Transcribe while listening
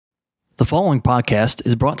The following podcast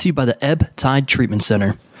is brought to you by the Ebb Tide Treatment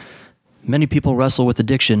Center. Many people wrestle with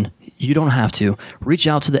addiction. You don't have to. Reach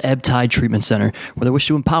out to the Ebb Tide Treatment Center, where they wish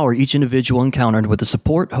to empower each individual encountered with the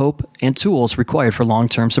support, hope, and tools required for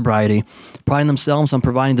long-term sobriety, priding themselves on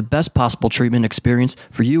providing the best possible treatment experience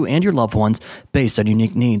for you and your loved ones based on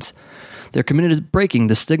unique needs. They're committed to breaking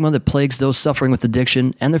the stigma that plagues those suffering with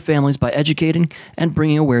addiction and their families by educating and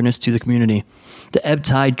bringing awareness to the community. The Ebb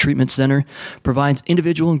Tide Treatment Center provides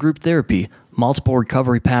individual and group therapy, multiple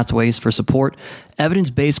recovery pathways for support,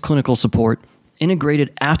 evidence-based clinical support,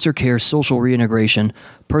 integrated aftercare social reintegration,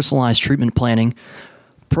 personalized treatment planning,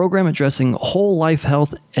 program addressing whole life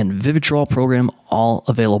health, and Vivitrol program, all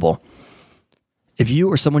available. If you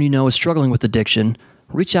or someone you know is struggling with addiction,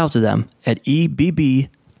 reach out to them at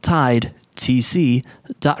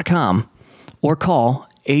ebbtidetc.com or call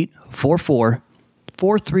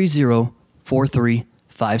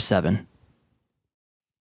 844-430-4357.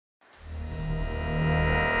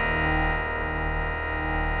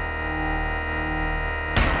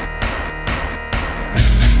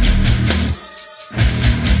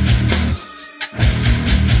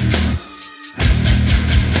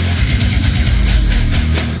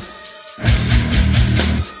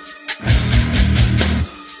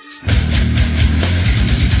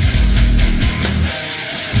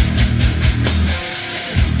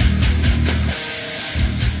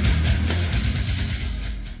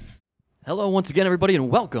 Hello once again, everybody, and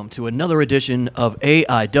welcome to another edition of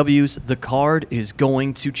AIW's The Card is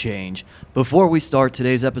Going to Change. Before we start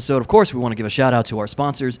today's episode, of course, we want to give a shout out to our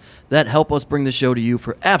sponsors that help us bring the show to you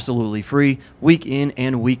for absolutely free, week in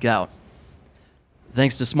and week out.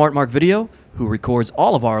 Thanks to SmartMark Video, who records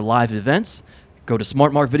all of our live events. Go to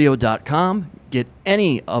smartmarkvideo.com, get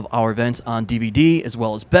any of our events on DVD as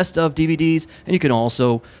well as best of DVDs, and you can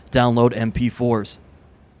also download MP4s.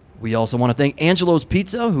 We also want to thank Angelo's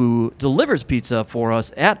Pizza, who delivers pizza for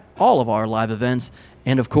us at all of our live events,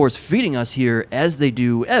 and of course feeding us here as they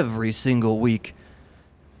do every single week.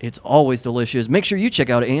 It's always delicious. Make sure you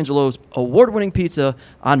check out Angelo's award-winning pizza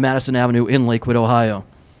on Madison Avenue in Lakewood, Ohio.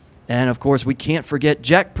 And of course, we can't forget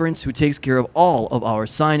Jack Prince, who takes care of all of our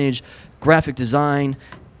signage, graphic design,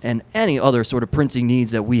 and any other sort of printing needs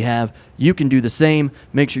that we have. You can do the same.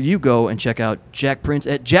 Make sure you go and check out Jack Prince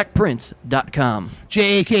at jackprince.com.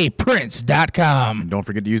 JAKPrince.com. And don't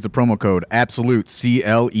forget to use the promo code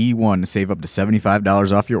ABSOLUTE1 to save up to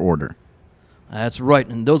 $75 off your order. That's right.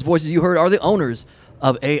 And those voices you heard are the owners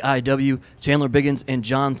of AIW, Chandler Biggins and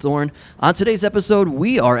John Thorne. On today's episode,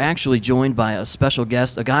 we are actually joined by a special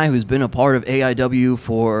guest, a guy who's been a part of AIW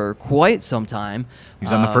for quite some time. He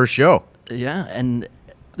was on the first show. Yeah, and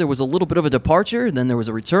there was a little bit of a departure, then there was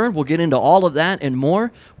a return. We'll get into all of that and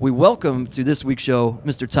more. We welcome to this week's show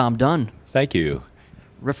Mr. Tom Dunn. Thank you.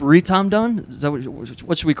 Referee Tom Dunn? Is that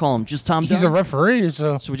what should we call him? Just Tom Dunn? He's a referee,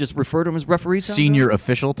 so... Should we just refer to him as Referee Tom Senior Dunn?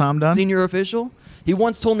 official Tom Dunn? Senior official? He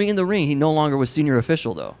once told me in the ring he no longer was senior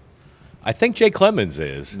official, though. I think Jay Clemens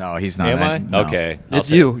is. No, he's not. Am I? No. Okay. It's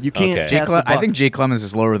you. You can't Okay. pass the buck. I think Jay Clemens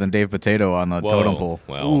is lower than Dave Potato on the totem pole.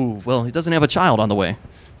 Well, Ooh, well, he doesn't have a child on the way.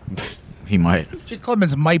 He might. Jay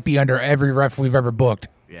Clemens might be under every ref we've ever booked.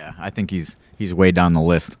 Yeah, I think he's way down the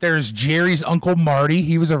list. There's Jerry's Uncle Marty.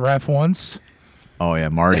 He was a ref once. Oh, yeah,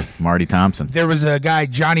 Marty Thompson. There was a guy,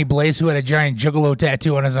 Johnny Blaze, who had a giant Juggalo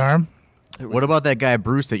tattoo on his arm. What about that guy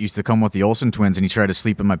Bruce that used to come with the Olsen twins and he tried to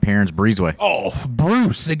sleep in my parents' breezeway? Oh,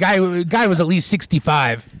 Bruce. The guy was at least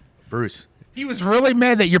 65. Bruce. He was really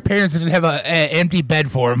mad that your parents didn't have an empty bed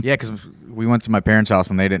for him. Yeah, because we went to my parents' house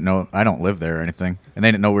and they didn't know. I don't live there or anything. And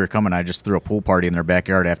they didn't know we were coming. I just threw a pool party in their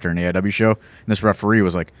backyard after an AIW show. And this referee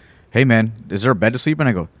was like, "Hey, man, is there a bed to sleep in?"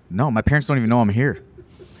 I go, "No, my parents don't even know I'm here."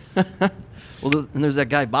 Well, and there's that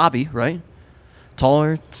guy Bobby, right?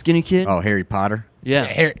 Taller, skinny kid. Oh, Harry Potter.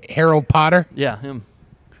 Yeah. Harold Potter. Yeah, him.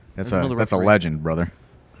 That's another a referee. legend, brother.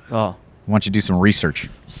 Oh, Why don't you do some research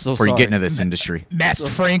So before you sorry. get into this industry? Masked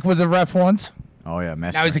Frank was a ref once. Oh yeah,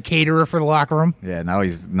 Master. Now he's a caterer for the locker room. Yeah, now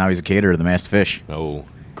he's a caterer to the Masked Fish. oh,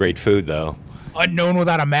 great food, though. Unknown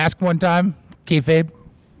without a mask one time. Kayfabe.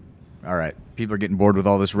 All right, people are getting bored with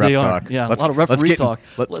all this ref They are. talk. Yeah, a lot of referee talk.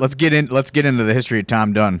 Let's get into the history of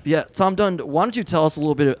Tom Dunn. yeah. Tom Dunn, why don't you tell us a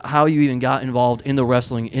little bit of how you even got involved in the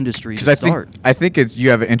wrestling industry to Because start? I think you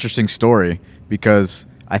have an interesting story because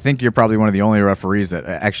I think you're probably one of the only referees that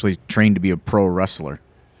actually trained to be a pro wrestler.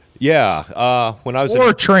 Yeah, when I was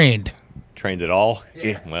Or trained. trained at all,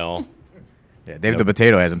 well, Yeah, Dave the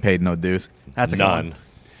Potato hasn't paid no dues. That's a good one.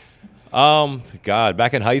 none. God,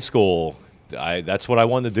 back in high school, that's what I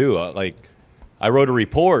wanted to do. I wrote a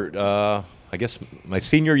report, I guess my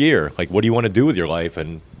senior year, like, what do you want to do with your life?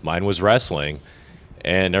 And mine was wrestling.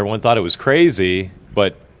 And everyone thought it was crazy,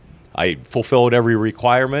 but I fulfilled every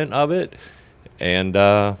requirement of it, and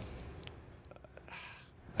I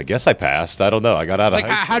guess I passed. I don't know. I got out of Like,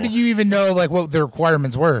 high school. how did you even know like what the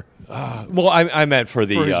requirements were? Well, I meant for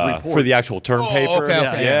the For his report. for the actual term Oh, paper.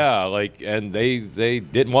 okay. Yeah, like, and they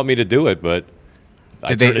didn't want me to do it, but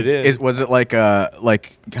I Did turned it in. Was it like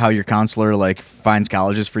how your counselor like finds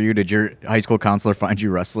colleges for you? Did your high school counselor find you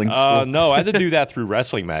wrestling school? No, I had to do that through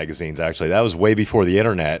wrestling magazines. Actually, that was way before the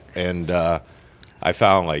internet, and I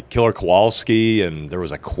found like Killer Kowalski, and there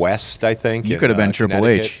was a Quest, I think. You in, could have been Triple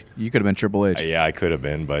H. Connecticut. You could have been Triple H. Yeah, I could have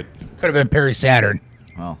been, but Could have been Perry Saturn.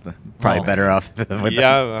 Well, probably better off with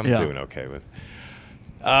yeah, I'm Yeah. doing okay with.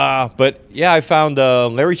 But yeah, I found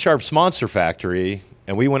Larry Sharp's Monster Factory,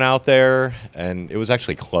 and we went out there, and it was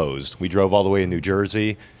actually closed. We drove all the way to New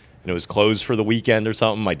Jersey, and it was closed for the weekend or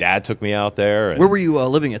something. My dad took me out there. And Where were you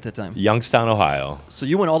living at that time? Youngstown, Ohio. So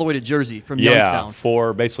you went all the way to Jersey from Yeah, Youngstown.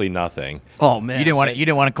 for basically nothing. Oh man, You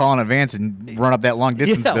didn't want to call in advance and run up that long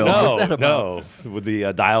distance Yeah, bill. What was No, that no, with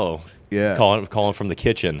the dial. Yeah. calling from the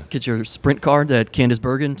kitchen. Get your Sprint card that Candace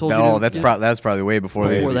Bergen told you. No, to that's get? probably way before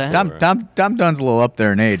Before they. that? Tom Dunn's a little up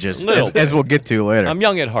there in age, as Little we'll get to later. I'm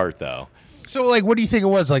young at heart, though. So, like, what do you think it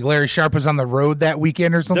was? Like, Larry Sharp was on the road that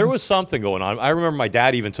weekend or something? There was something going on. I remember my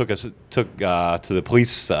dad even took to the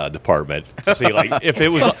police department to see like if it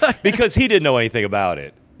was because he didn't know anything about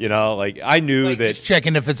it. You know, like I knew like, that just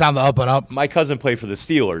checking if it's on the up and up. my cousin played for the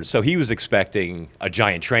Steelers, so he was expecting a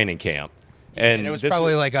giant training camp. And it was this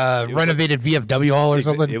probably like a renovated VFW hall or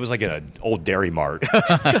something. It was like in an old Dairy Mart.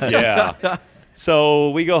 Yeah. So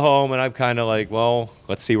we go home, and I'm kind of like, well,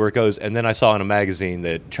 let's see where it goes. And then I saw in a magazine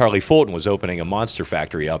that Charlie Fulton was opening a Monster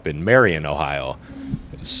Factory up in Marion, Ohio.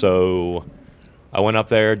 So I went up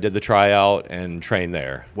there, did the tryout, and trained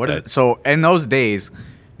there. So in those days,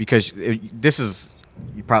 because this is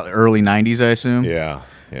probably early '90s, I assume. Yeah,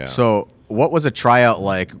 yeah. So what was a tryout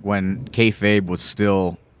like when kayfabe was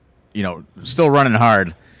still running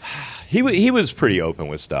hard? He was pretty open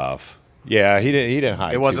with stuff. Yeah, he didn't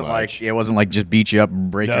hide. It wasn't too much. like just beat you up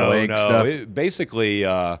and break your leg stuff. Basically,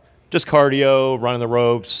 just cardio, running the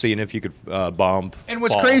ropes, seeing if you could bump. And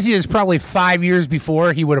what's fall. crazy is probably 5 years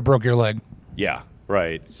before he would have broke your leg. Yeah,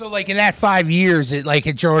 right. So, like, in that 5 years, it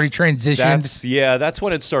already transitioned. That's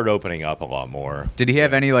when it started opening up a lot more. Did he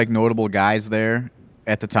have any like notable guys there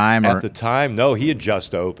at the time? At the time, no, he had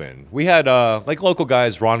just opened. We had like local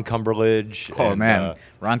guys, Ron Cumberledge. Oh and, man,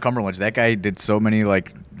 Ron Cumberledge. That guy did so many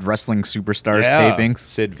like wrestling superstars yeah, tapings.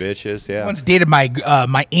 Sid Vicious, yeah. Once dated my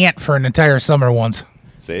my aunt for an entire summer once.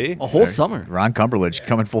 See? A whole summer. Ron Cumberledge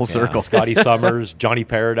coming full Yeah, circle. Scotty Summers, Johnny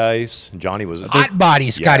Paradise. Johnny was Hot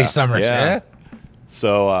body Scotty Yeah, Summers. yeah. Yeah.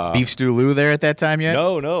 So Beef Stew Lou there at that time yet?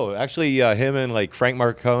 No. Actually, him and like Frank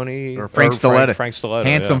Marconi Or Frank Stiletto. Frank Stiletto.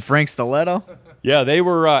 Handsome yeah. Frank Stiletto. Yeah, they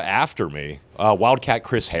were after me. Wildcat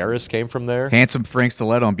Chris Harris came from there. Handsome Frank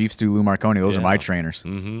Stiletto and Beef Stew Lou Marconi. Those are my Yeah. trainers.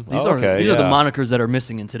 Mm-hmm. These are the monikers that are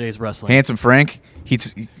missing in today's wrestling. Handsome Frank.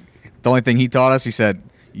 The only thing he taught us, he said,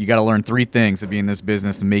 you got to learn 3 things to be in this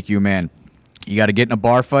business to make you a man. You got to get in a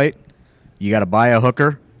bar fight, you got to buy a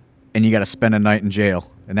hooker, and you got to spend a night in jail.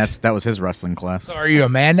 And that was his wrestling class. So, are you a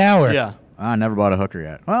man now? Or? Yeah. I never bought a hooker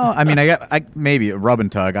yet. Well, I mean, I maybe a rub and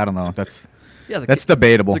tug. I don't know. That's That's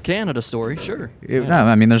debatable. The Canada story, sure. No,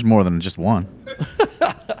 I mean, there's more than just one.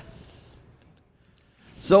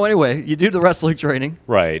 So anyway, you do the wrestling training.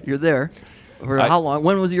 Right. You're there. For how long?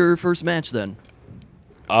 When was your first match then?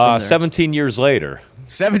 there. 17 years later.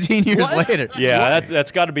 17 years What? later. Yeah,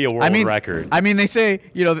 that's got to be a world record. I mean, they say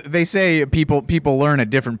people learn at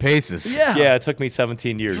different paces. Yeah. Yeah, it took me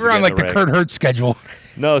 17 years. You were to on get like the ring. Kurt Hurt schedule.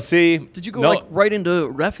 No, see. Did you go no, like right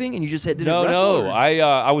into reffing and you just did No, wrestle? no. or-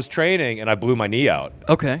 I was training and I blew my knee out.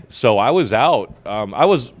 Okay. So I was out. I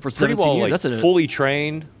was For pretty 17 well years, like that's a- fully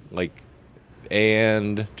trained, like,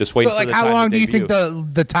 and just waiting So, for like, the how time long to do you think debut.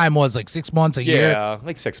 the time was? Like 6 months, a year? Yeah,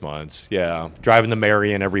 like 6 months. Yeah, driving to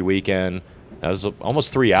Marion every weekend. That was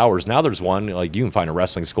almost 3 hours. Now there's one like you can find a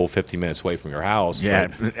wrestling school 15 minutes away from your house. Yeah,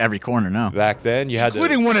 but every corner now. back then you had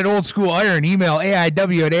Including to. one at Old School Iron. Email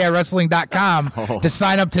aiw@aiwrestling.com Oh. to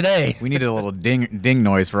sign up today. We needed a little ding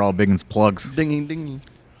noise for all Biggins plugs. Ding, ding.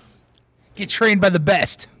 Get trained by the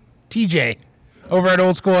best. TJ over at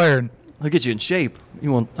Old School Iron. I'll get you in shape.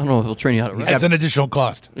 You won't. I don't know if he'll train you how to wrestle. That's an additional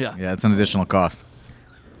cost. Yeah. Yeah, it's an additional cost.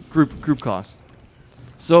 Group cost.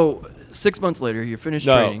 So 6 months later, you finished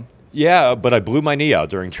training. Yeah, but I blew my knee out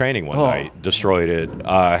during training one Oh. night, destroyed it,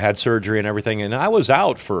 had surgery and everything, and I was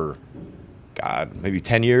out for, God, maybe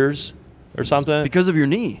 10 years or something. Because of your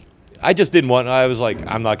knee. I just didn't want. I was like,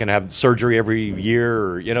 I'm not going to have surgery every year.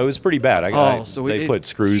 Or, it was pretty bad. So they it- put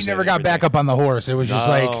screws. You never in got and back everything. up on the horse. It was just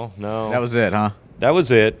like, No. That was it, huh? That was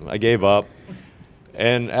it. I gave up.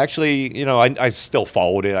 And actually, you know, I still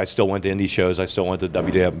followed it. I still went to indie shows. I still went to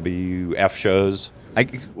WWF shows. I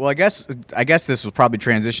guess this will probably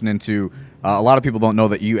transition into a lot of people don't know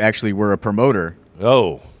that you actually were a promoter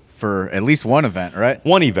Oh, for at least one event, right?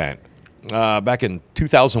 one event back in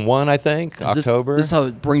 2001, I think, Is this- October. This is how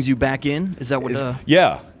it brings you back in? Is that what?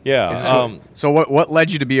 Yeah. So what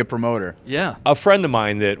led you to be a promoter? Yeah. A friend of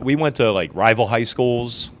mine that we went to like rival high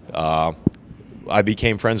schools. I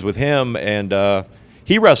became friends with him, and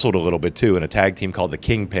he wrestled a little bit too in a tag team called the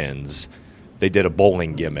Kingpins. They did a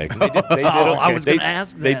bowling gimmick. I was gonna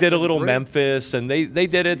ask They that. did a That's little great. Memphis, and they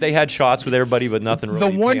did it. They had shots with everybody, but nothing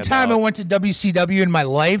really. The one panned time out. I went to WCW in my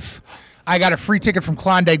life, I got a free ticket from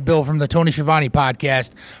Klondike Bill from the Tony Schiavone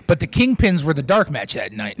podcast, but the Kingpins were the dark match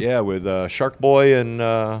that night. Yeah, with Shark Boy and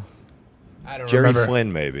I don't Jerry remember.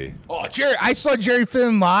 Flynn, maybe. Oh, Jerry! I saw Jerry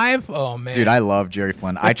Flynn live. Oh man, Dude, I love Jerry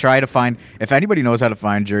Flynn. I try to find, if anybody knows how to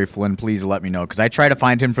find Jerry Flynn, please let me know, because I try to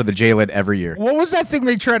find him for the J-Lit every year. What was that thing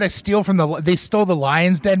they tried to steal from They stole the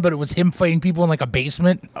Lions Den, but it was him fighting people in like a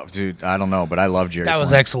basement. Oh, dude, I don't know, but I love Jerry That was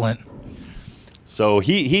Flynn. excellent. So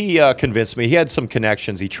he convinced me. He had some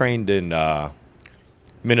connections. He trained in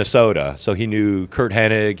Minnesota, so he knew Kurt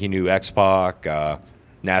Hennig, he knew X-Pac,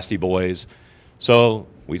 Nasty Boys. So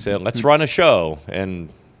we said, let's run a show, and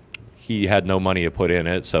he had no money to put in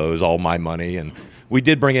it, so it was all my money. And we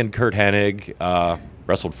did bring in Kurt Hennig,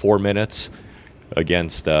 wrestled 4 minutes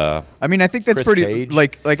against. I mean, I think that's Chris pretty Cage.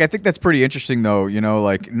 like I think that's pretty interesting though. You know,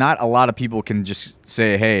 like not a lot of people can just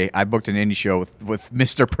say, "Hey, I booked an indie show with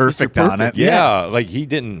Mr. Perfect on it." Yeah, like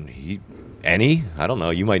I don't know.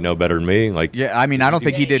 You might know better than me. Like, Yeah, I mean, I don't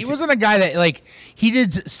think he did. He wasn't a guy that like he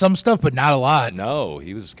did some stuff, but not a lot. no,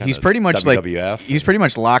 he was kind of He's pretty much WWF. like he's pretty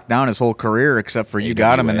much locked down his whole career, except for you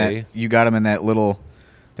got him in AWA. that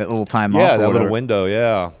little time off. Yeah, or that little whatever. window,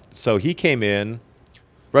 yeah. So he came in,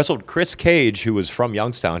 wrestled Chris Cage, who was from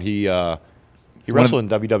Youngstown. He wrestled in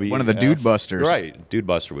WWE. one of the Dude Busters. Right, Dude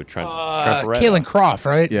Buster with Trent Barretta. Kalen Croft,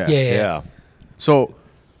 right? Yeah. Yeah. So,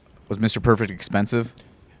 was Mr. Perfect expensive?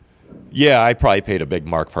 Yeah, I probably paid a big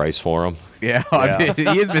mark price for him. Yeah, I mean,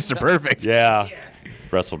 he is Mr. Perfect. Yeah.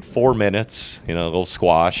 Wrestled 4 minutes, a little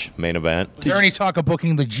squash, main event. Was there any talk of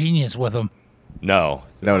booking the Genius with him? No.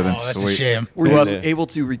 That would have Oh, been that's sweet. a shame. Were Who you else? able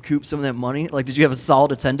to recoup some of that money? Like, did you have a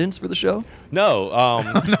solid attendance for the show? No,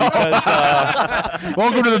 because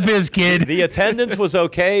Welcome to the biz, kid. the attendance was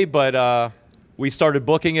okay, but we started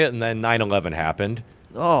booking it, and then 9/11 happened.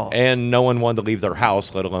 Oh, And no one wanted to leave their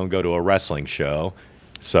house, let alone go to a wrestling show.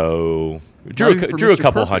 So drew even for a Mr.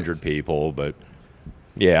 couple Perfect. hundred people, but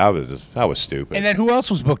yeah, I was stupid. And then who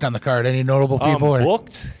else was booked on the card? Any notable people? or-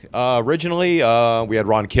 booked originally, we had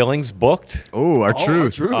Ron Killings booked. Oh, our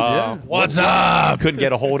truth. Truth, yeah. What's up? Couldn't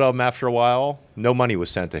get a hold of him after a while. No money was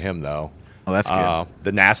sent to him though. Oh, that's good.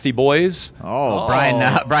 The Nasty Boys.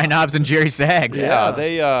 Brian Knobs and Jerry Sags. Yeah,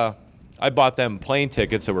 they. I bought them plane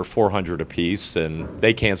tickets that were $400 a piece, and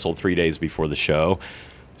they canceled 3 days before the show,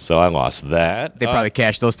 so I lost that. They probably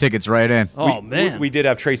cashed those tickets right in. Oh, man. We did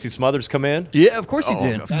have Tracy Smothers come in. Yeah, of course you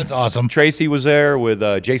did. That's awesome. Tracy was there with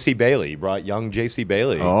J.C. Bailey. He brought young J.C.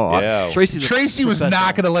 Bailey. Oh, yeah. Tracy's a Tracy was professional.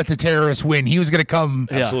 not going to let the terrorists win. He was going to come.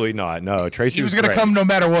 Yeah. Absolutely not. No, Tracy He was going to great. come no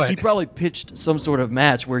matter what. He probably pitched some sort of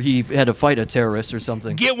match where he had to fight a terrorist or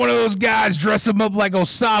something. Get one of those guys, dress him up like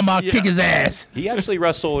Osama, kick his ass. He actually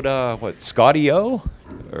wrestled Scotty O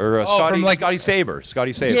or from, like- Scotty Saber.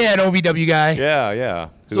 Scotty Saber. Yeah, an OVW guy. Yeah.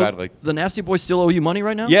 Who So had the Nasty Boys still owe you money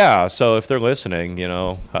right now? yeah. So if they're listening,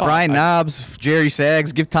 Brian Knobs, Jerry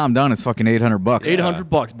Sags, give Tom Dunn his fucking $800.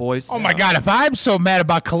 $800, boys. Oh my God! If I'm so mad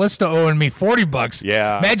about Callisto owing me $40,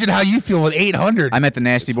 Yeah. imagine how you feel with 800. I met the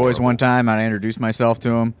Nasty Boys one time, and I introduced myself to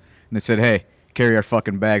them, and they said, "Hey, carry our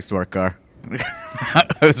fucking bags to our car."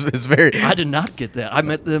 it's very. I did not get that. I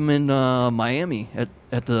met them in Miami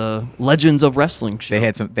at the Legends of Wrestling show. They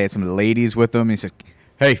had some ladies with them. He said,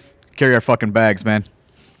 "Hey, carry our fucking bags, man."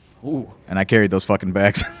 Ooh. And I carried those fucking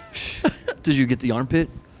bags. Did you get the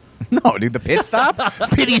armpit? No, dude, the pit stop?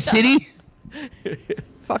 Pity City.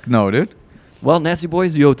 Fuck no, dude. Well, Nasty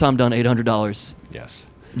Boys, you owe Tom Dunn $800. yes.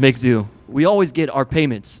 Make do. We always get our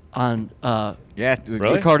payments on Yeah, dude.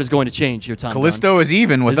 Really? the card is going to change here, Tom Callisto is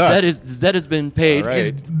even with Dunn. us. His debt has been paid. All right.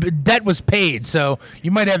 His debt was paid, so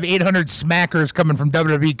you might have 800 smackers coming from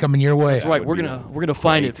WWE coming your way. That's right. would We're be gonna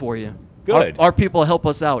find it for you. Good. Our people help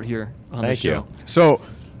us out here on Thank the show. you.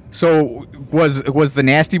 So was the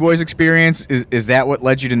Nasty Boys experience? Is that what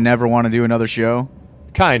led you to never want to do another show?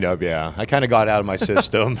 Kind of, yeah. I kind of got out of my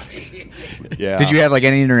system. Yeah. Did you have like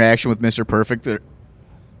any interaction with Mr. Perfect?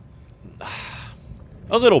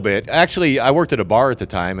 A little bit. Actually, I worked at a bar at the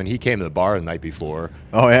time, and he came to the bar the night before.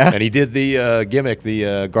 Oh, yeah? And he did the gimmick,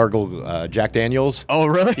 the gargle Jack Daniels. Oh,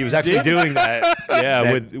 really? He was actually doing that.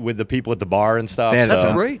 Yeah, with the people at the bar and stuff.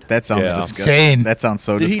 That's great. That sounds Yeah. disgusting. Insane. That sounds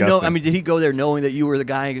so Did he disgusting. know? I mean, did he go there knowing that you were the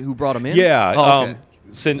guy who brought him in? Yeah. Oh,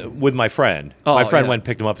 okay. With my friend. Oh, My friend yeah. went and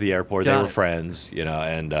picked him up at the airport. Got They were it. friends,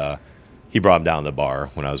 and he brought him down to the bar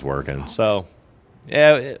when I was working. So,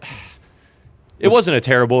 yeah, it wasn't a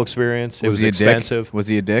terrible experience. It was he a expensive. Dick? Was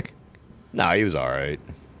he a dick? No, he was all right.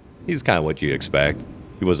 He was kind of what you expect.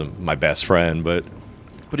 He wasn't my best friend, but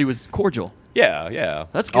But he was cordial. yeah.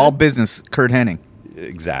 That's good. All business, Kurt Hennig.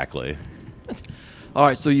 Exactly. All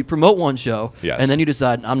right, so you promote one show, Yes. and then you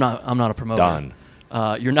decide I'm not a promoter.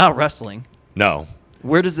 Done. You're not wrestling. No.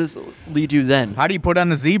 Where does this lead you then? How do you put on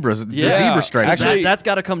the zebras? The Yeah. zebra stripes. Actually- that's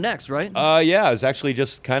got to come next, right? Yeah, I was actually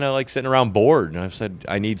just kind of like sitting around bored, and I said,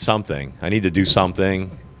 I need something. I need to do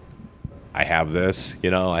something. I have this,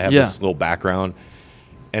 I have Yeah. this little background.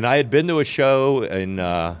 And I had been to a show in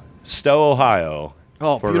Stowe, Ohio.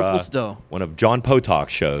 Oh, for, beautiful Stowe. One of John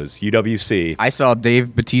Potak's shows, UWC. I saw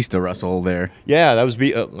Dave Batista wrestle there. Yeah, that was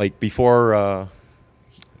before.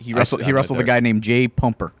 He I wrestled went a there. guy named Jay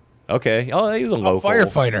Pumper. Okay. Oh, he was a local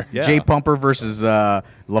firefighter. Yeah. Jay Pumper versus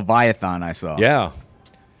Leviathan, I saw. Yeah.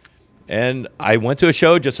 And I went to a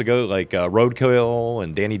show just to go, like Roadkill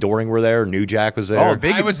and Danny Doring were there. New Jack was there. Oh,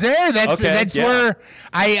 big. I was there. That's Okay, that's yeah. where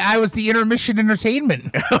I was the intermission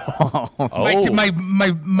entertainment.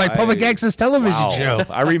 my public access television Wow. show.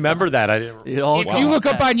 I remember that. I didn't. It all If comes you look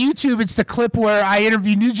up back. on YouTube, it's the clip where I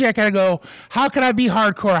interview New Jack and I go, "How can I be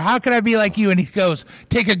hardcore? How can I be like you?" And he goes,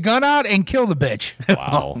 "Take a gun out and kill the bitch."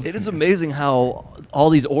 Wow. It is amazing how all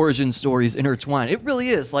these origin stories intertwine. It really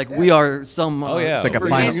is. Like we are some. Oh, yeah. It's like a superhero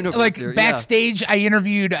final- universe Like here. Yeah. backstage, I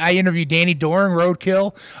interviewed Danny Doring,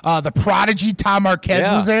 Roadkill, the Prodigy, Tom Marquez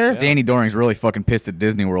Yeah, was there. yeah. Danny Doring's really fucking pissed at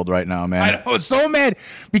Disney World right now, man. I was so mad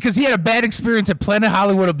because he had a bad experience at Planet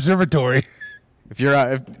Hollywood Observatory. If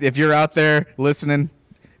you're out there listening,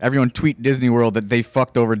 everyone tweet Disney World that they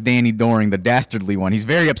fucked over Danny Doring, the dastardly one. He's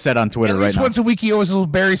very upset on Twitter At right least now. once a week, he always will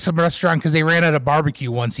bury some restaurant because they ran out of barbecue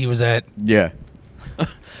once he was at. Yeah.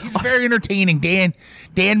 He's very entertaining.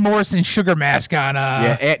 Dan Morrison Sugar Mask on.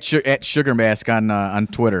 Yeah, at Sugar Mask on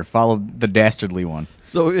Twitter. Follow the dastardly one.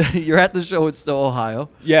 So you're at the show in Stowe, Ohio.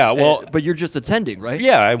 Yeah, well, but you're just attending, right?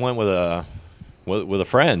 yeah, I went with a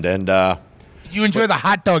friend, and Did you enjoy the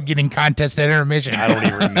hot dog getting contest at intermission? I don't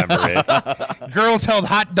even remember it. Girls held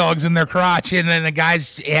hot dogs in their crotch, and then the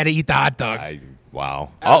guys had to eat the hot dogs. Wow.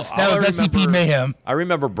 That was SCP mayhem. I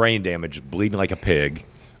remember brain damage, bleeding like a pig.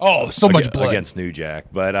 Oh, so much blood. Against New Jack.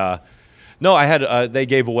 But no, I had they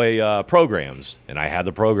gave away programs, and I had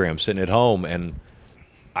the program sitting at home, and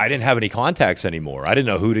I didn't have any contacts anymore. I didn't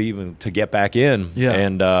know who to get back in. Yeah.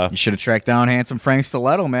 And You should have tracked down handsome Frank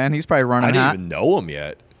Stiletto, man. He's probably running I didn't hot. even know him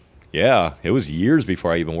yet. Yeah, it was years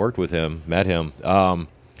before I even worked with him, met him. But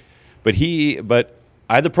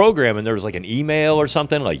I had the program, and there was like an email or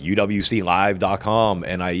something, like uwclive.com,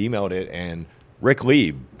 and I emailed it, and Rick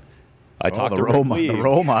Lieb. I talked the to role, Rick Lieb. the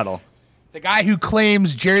role model. The guy who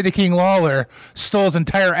claims Jerry the King Lawler stole his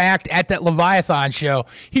entire act at that Leviathan show.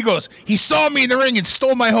 He goes, he saw me in the ring and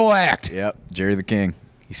stole my whole act. Yep, Jerry the King.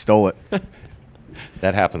 He stole it.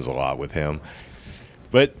 That happens a lot with him.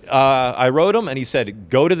 But I wrote him, and he said,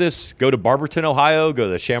 go to Barberton, Ohio, go to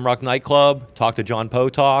the Shamrock nightclub, talk to John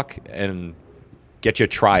Potok, and get you a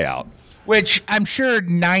tryout. Which I'm sure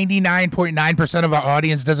 99.9% of our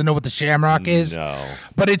audience doesn't know what the Shamrock is. No.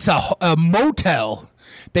 But it's a motel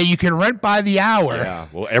that you can rent by the hour. Yeah,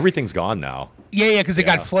 well, everything's gone now. Yeah, because it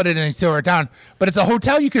got Yeah. flooded and they tore it down. But it's a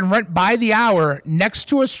hotel you can rent by the hour next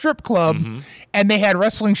to a strip club, and they had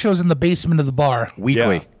wrestling shows in the basement of the bar.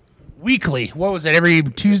 Weekly. Yeah. Weekly. What was it, every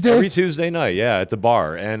Tuesday? Every Tuesday night, yeah, at the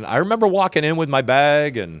bar. And I remember walking in with my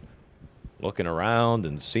bag and looking around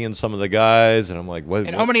and seeing some of the guys, and I'm like, what?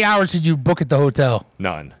 And how many hours did you book at the hotel?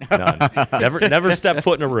 None. Never stepped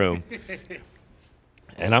foot in a room.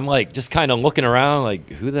 And I'm like, just kind of looking around, like,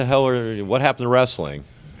 what happened to wrestling?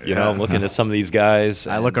 You know, I'm looking at some of these guys.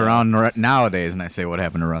 I look around nowadays and I say, what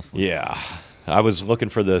happened to wrestling? Yeah. I was looking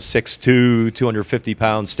for the 6'2",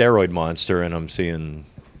 250-pound steroid monster, and I'm seeing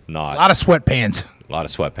not. A lot of sweatpants. A lot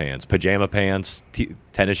of sweatpants, pajama pants,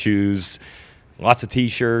 tennis shoes, lots of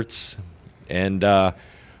T-shirts. And but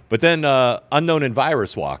then Unknown and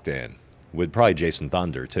Virus walked in with probably Jason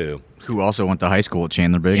Thunder, too. Who also went to high school at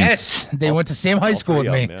Chandler Biggins. Yes, they went to same high school with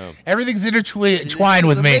three me. of 'em, yeah. Everything's intertwined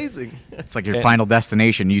with me. Amazing. It's like your final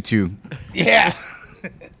destination, you two. Yeah.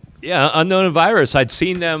 Yeah, Unknown and Virus. I'd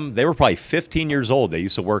seen them. They were probably 15 years old. They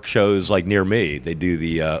used to work shows like near me. They do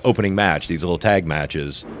the opening match, these little tag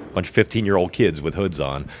matches. A bunch of 15-year-old kids with hoods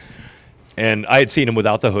on. And I had seen them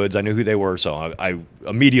without the hoods. I knew who they were, so I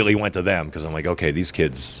immediately went to them because I'm like, okay, these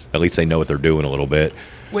kids, at least they know what they're doing a little bit.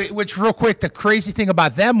 Which, real quick, the crazy thing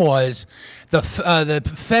about them was the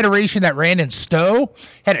federation that ran in Stowe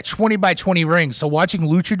had a 20 by 20 ring. So watching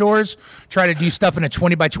luchadors try to do stuff in a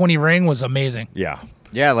 20 by 20 ring was amazing. Yeah.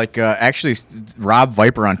 Yeah, like actually, Rob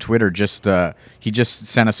Viper on Twitter he just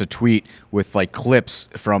sent us a tweet with like clips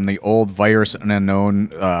from the old Virus and Unknown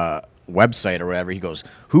website or whatever. He goes,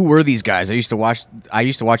 "Who were these guys? I used to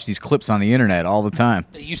watch these clips on the internet all the time."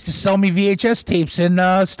 They used to sell me VHS tapes in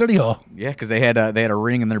Study Hall. Yeah, because they had a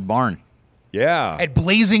ring in their barn. Yeah. At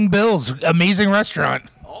Blazing Bill's, amazing restaurant.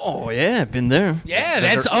 Oh yeah, been there.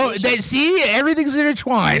 Yeah, see, everything's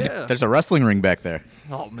intertwined. Yeah. There's a wrestling ring back there.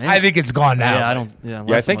 Oh man. I think it's gone now. Yeah, I don't. Yeah,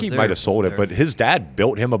 Yeah, I think he might have sold it, but his dad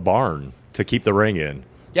built him a barn to keep the ring in.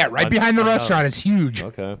 Yeah, right behind the restaurant. It's huge.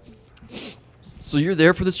 Okay. So you're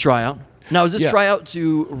there for this tryout. Now, is this Yeah. tryout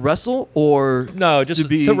to wrestle or No, just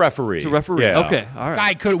to referee. To referee. Yeah. Okay, all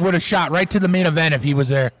right. Guy would have shot right to the main event if he was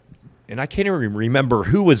there. And I can't even remember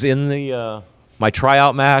who was in the my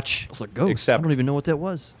tryout match. It's like ghost. Except I don't even know what that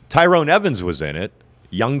was. Tyrone Evans was in it.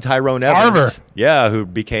 Young Tyrone Evans. Tarver. Yeah, who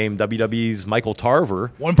became WWE's Michael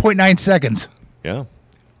Tarver. 1.9 seconds. Yeah.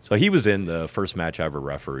 So he was in the first match I ever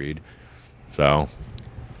refereed. So,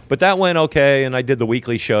 but that went okay, and I did the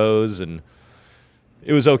weekly shows, and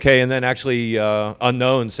it was okay. And then actually,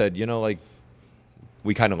 Unknown said, like,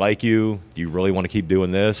 we kind of like you. Do you really want to keep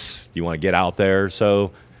doing this? Do you want to get out there?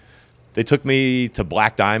 So they took me to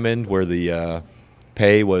Black Diamond, where the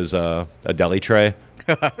pay was a deli tray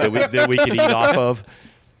that we could eat off of.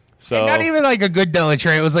 So And not even like a good deli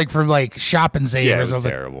tray. It was like for like Shop and Save yeah, or it was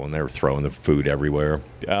something. terrible, and they were throwing the food everywhere.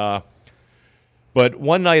 But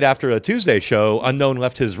one night after a Tuesday show, Unknown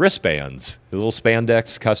left his wristbands, his little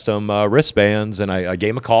spandex custom wristbands, and I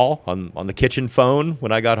gave him a call on the kitchen phone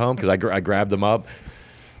when I got home because I grabbed them up,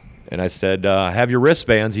 and I said, "I have your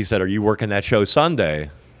wristbands." He said, "Are you working that show Sunday?"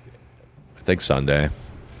 I think Sunday,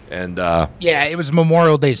 and Yeah, it was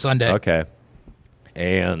Memorial Day Sunday. okay,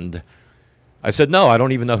 and I said, "No, I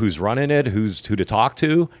don't even know who's running it, who to talk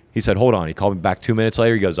to." He said, "Hold on." He called me back 2 minutes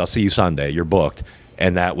later. He goes, "I'll see you Sunday. You're booked."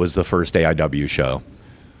 And that was the first AIW show.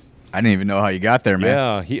 I didn't even know how you got there,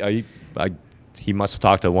 man. Yeah, he must have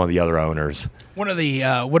talked to one of the other owners. One of the,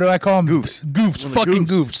 what do I call them? Goofs. Goofs. Fucking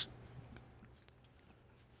goofs.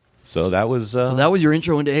 So that was. So that was your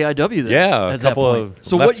intro into AIW then? Yeah, a at that couple point. of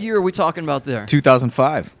So left- what year are we talking about there?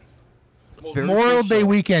 2005. Very Memorial first Day show.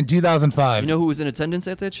 weekend, 2005. You know who was in attendance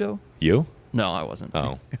at that show? You? No, I wasn't.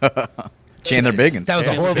 Oh, Chandler Biggins. That was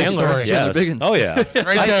a horrible Chandler. story. Chandler Yes. Biggins. Oh yeah,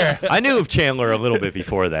 Right there. I knew of Chandler a little bit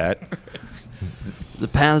before that. The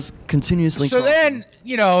paths continuously. So cross. then,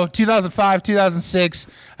 2005, 2006,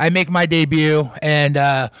 I make my debut, and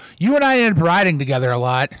you and I ended up riding together a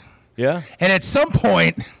lot. Yeah. And at some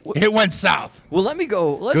point, it went south. Well, let me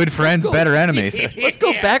go. Good friends, let's go- better enemies. Let's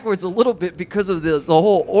go backwards a little bit because of the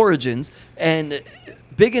whole origins and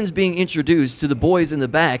Biggins being introduced to the boys in the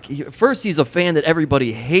back. First, he's a fan that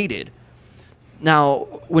everybody hated. Now,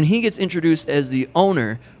 when he gets introduced as the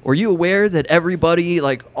owner, were you aware that everybody,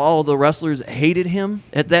 like all the wrestlers, hated him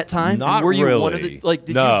at that time? Not And were you one of really. the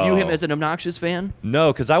did No. you view him as an obnoxious fan?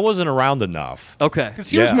 No, because I wasn't around enough. Okay. Because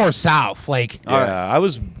he was Yeah. more south. Like, Yeah, I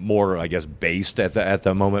was more, I guess, based at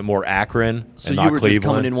the moment, more Akron So and you not were Cleveland. just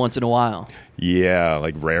coming in once in a while. Yeah,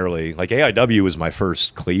 like rarely. Like AIW was my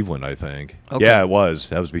first Cleveland, I think. Okay. Yeah, it was.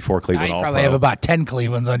 That was before now Cleveland you All probably Pro. have about 10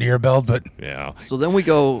 Clevelands under your belt, but Yeah. So then we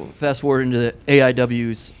go fast forward into the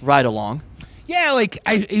AIW's ride along. yeah, like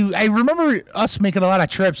I remember us making a lot of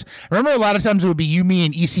trips. I remember a lot of times it would be you, me,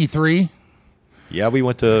 and EC3. Yeah, we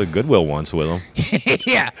went to Goodwill once with him.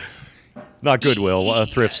 Yeah. Not Goodwill, a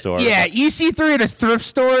thrift store. Yeah, EC3 at a thrift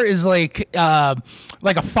store is like a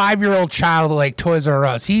 5-year-old child at like Toys R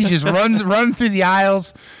Us. He just runs through the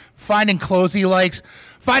aisles, finding clothes he likes,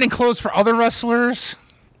 finding clothes for other wrestlers.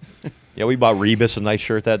 Yeah, we bought Rebus a nice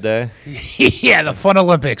shirt that day. Yeah, the Fun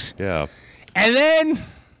Olympics. Yeah. And then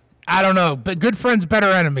I don't know, but good friends,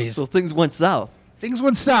 better enemies. So things went south. Things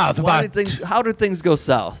went south. How did things go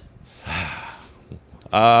south?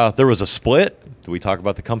 There was a split. Did we talk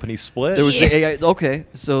about the company split? There was the AI. Okay,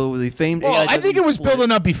 so the famed. Well, I think it was split.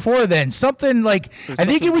 building up before then. Something like Was I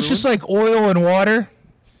think something it was just like oil and water.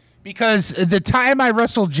 Because the time I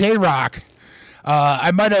wrestled J Rock,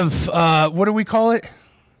 I might have what do we call it?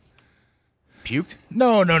 Puked?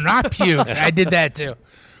 No, not puked. I did that too.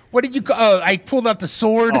 What did you call? I pulled out the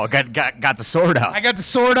sword. Oh, got the sword out. I got the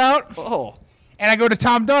sword out, Oh, And I go to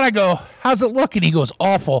Tom Dunn. I go, how's it look? And he goes,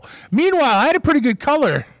 awful. Meanwhile, I had a pretty good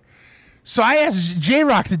color. So I asked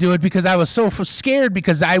J-Rock to do it because I was so scared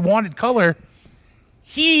because I wanted color.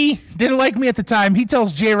 He didn't like me at the time. He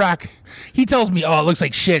tells J-Rock, he tells me, oh, it looks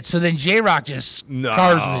like shit. So then J-Rock just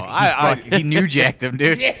cars me. He new jacked him,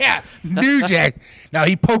 dude. Yeah, new jack. Now,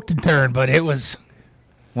 he poked and turned, but it was...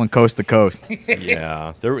 One coast to coast.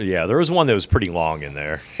 There was one that was pretty long in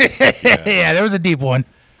there. Yeah, there was a deep one.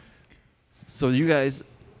 So you guys,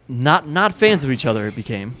 not fans of each other, it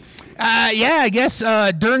became. Yeah, I guess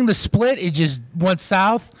during the split, it just went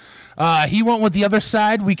south. He went with the other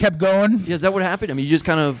side. We kept going. Yeah, is that what happened? I mean, you just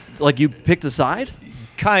kind of, like, you picked a side?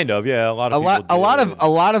 Kind of, yeah. A lot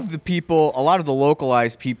of the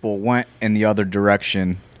localized people went in the other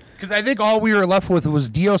direction. Because I think all we were left with was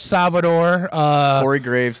Dio Salvador, Corey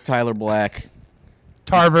Graves, Tyler Black,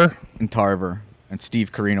 Tarver, and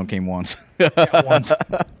Steve Carino came once. once.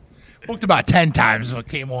 Booked about 10 times, but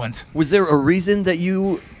came once. Was there a reason that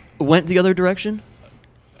you went the other direction?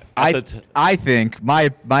 I think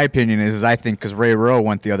my opinion is I think because Ray Rowe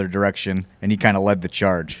went the other direction and he kind of led the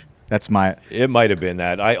charge. It might have been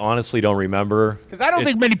that. I honestly don't remember. Because I don't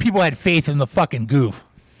think many people had faith in the fucking goof.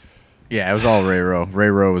 Yeah, it was all Ray Rowe. Ray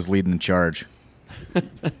Rowe was leading the charge.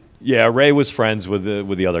 Yeah, Ray was friends with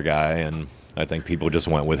the other guy, and I think people just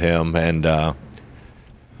went with him, and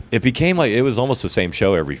it became like it was almost the same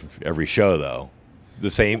show every show though. The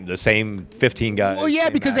same 15 guys. Well, yeah,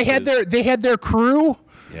 because they had their crew.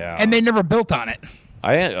 Yeah. And they never built on it.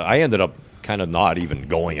 I ended up kind of not even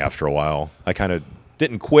going after a while. I kind of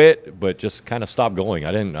didn't quit, but just kind of stopped going.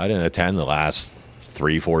 I didn't attend the last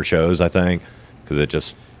 3-4 shows, I think, because it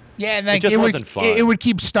just wasn't fun. It would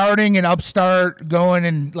keep starting and upstart going,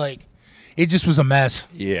 and like it just was a mess.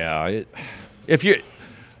 Yeah.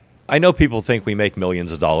 I know people think we make millions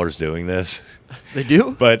of dollars doing this. They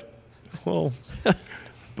do? But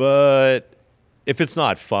if it's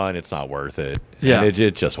not fun, it's not worth it. Yeah. And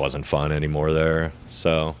it just wasn't fun anymore there.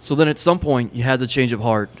 So then at some point you had the change of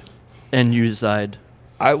heart and you decide.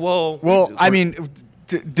 I mean,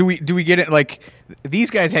 do we get it? Like, these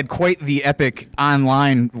guys had quite the epic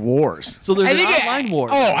online wars. So there's an online war.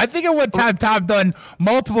 Oh, I think at one time Tom Dunn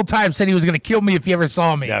multiple times said he was going to kill me if he ever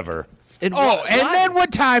saw me. never. And then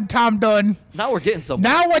one time Tom Dunn. Now we're getting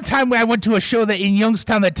somewhere. Now one time I went to a show that in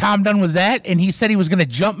Youngstown that Tom Dunn was at, and he said he was going to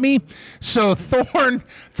jump me. So Thorne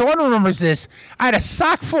remembers this. I had a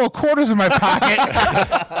sock full of quarters in my pocket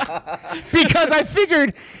because I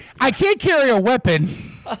figured I can't carry a weapon.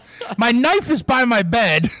 My knife is by my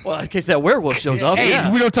bed. Well, in case that werewolf shows up.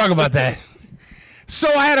 Hey, we don't talk about that. So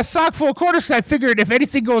I had a sock full of quarters because I figured if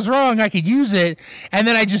anything goes wrong, I could use it. And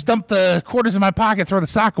then I just dumped the quarters in my pocket, throw the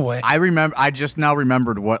sock away. I just now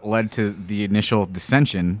remembered what led to the initial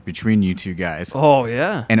dissension between you two guys. Oh,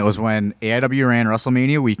 yeah. And it was when AIW ran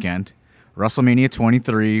WrestleMania weekend, WrestleMania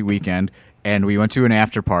 23 weekend, and we went to an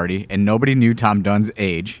after party, and nobody knew Tom Dunn's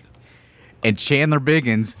age. And Chandler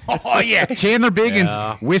Biggins. Oh, yeah. Chandler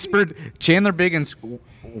Biggins whispered. Chandler Biggins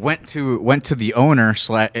went to the owner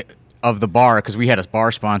of the bar, because we had a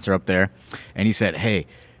bar sponsor up there, and he said, "Hey,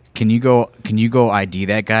 can you go ID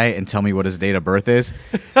that guy and tell me what his date of birth is?"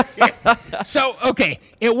 So, okay,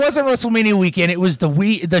 it wasn't WrestleMania weekend. It was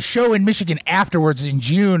the show in Michigan afterwards in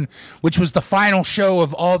June, which was the final show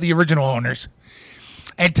of all the original owners.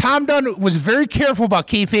 And Tom Dunn was very careful about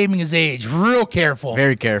kayfabing his age. Real careful.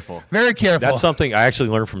 Very careful. Very careful. That's something I actually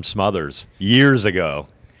learned from Smothers years ago.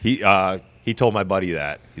 He told my buddy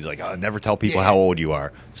that. He's like, "I'll never tell people how old you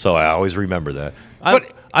are." So I always remember that.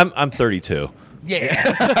 I'm 32.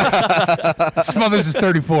 Yeah. Smothers is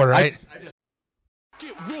 34, right?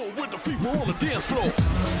 Get real with the fever on the dance floor.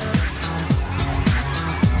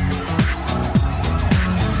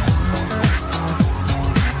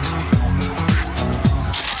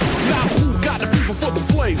 Now who got the fever for the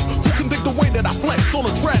flame? Who can dig the way that I flex on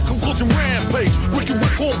a track? Conclusion rampage. Ricky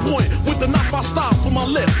Rick on point with the knockbout style from my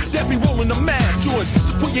left. That be rolling the mad joints.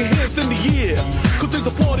 Just put your hands in the air. Cause there's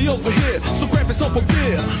a party over here. So grab yourself a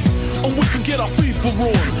beer. And we can get our FIFA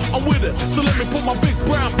on. I'm with it. So let me put my big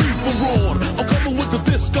brown FIFA on. I'm coming with the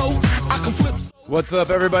disco. I can flip. What's up,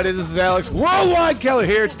 everybody? This is Alex Worldwide Keller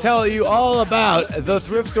here to tell you all about the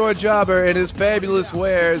thrift store jobber and his fabulous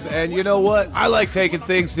wares. And you know what? I like taking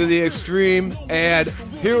things to the extreme. And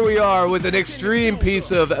here we are with an extreme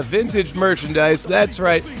piece of vintage merchandise. That's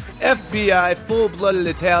right, FBI, full-blooded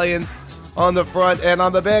Italians on the front. And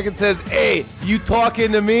on the back it says, "Hey, you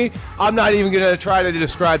talking to me?" I'm not even going to try to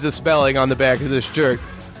describe the spelling on the back of this shirt.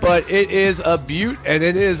 But it is a beaut, and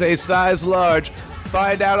it is a size large.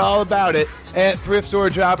 Find out all about it at Thrift Store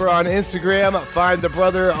Jobber on Instagram. Find the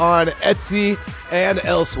brother on Etsy and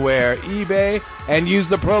elsewhere, eBay, and use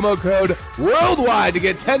the promo code WORLDWIDE to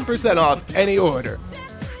get 10% off any order.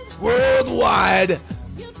 Worldwide,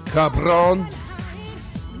 cabron.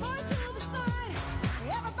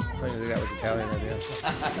 I think that was Italian idea.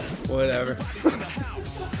 Whatever.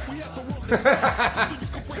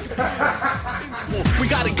 We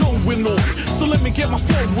got it going on, so let me get my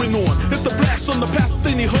flowing on. It's the blast on the past,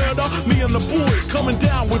 then he heard of me and the boys coming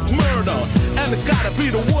down with murder, and it's gotta be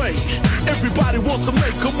the way. Everybody wants to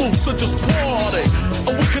make a move, so just party,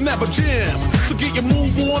 and we can have a jam. So get your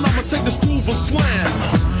move on, I'ma take this groove and slam.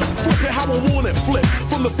 Flip it how I want it, flip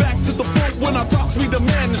from the back to the front when I drops me the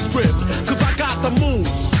manuscript. Cause I got the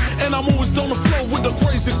moves, and I'm always on the flow with the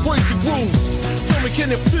crazy, crazy grooves. Tell me,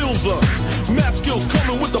 can it feel the math skills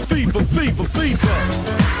coming with the fever, fever, fever?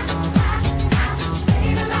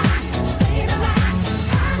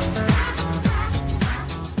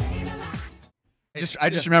 I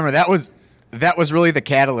just remember that was really the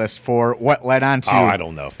catalyst for what led on to. Oh, I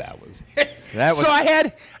don't know if that was. That was So I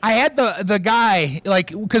had the guy, like,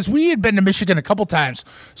 because we had been to Michigan a couple times,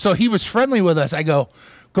 so he was friendly with us. I go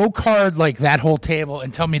card like that whole table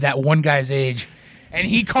and tell me that one guy's age. And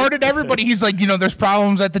he carded everybody. He's like, there's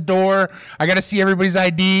problems at the door. I got to see everybody's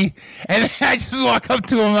ID. And then I just walk up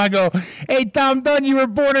to him and I go, hey, Tom Dunn, you were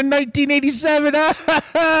born in 1987.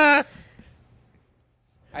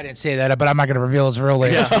 I didn't say that, but I'm not going to reveal his real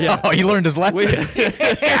age. Yeah. Oh, he learned his lesson.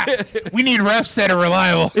 Yeah. We need refs that are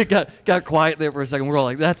reliable. It got quiet there for a second. We're all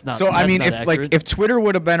like, that's not. So I that's mean, not if accurate. if Twitter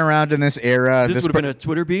would have been around in this era, this would have been a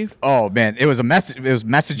Twitter beef. Oh man, it was a message. It was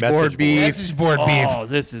message board beef. Message board beef. Oh,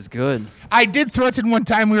 this is good. I did threaten one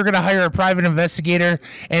time we were going to hire a private investigator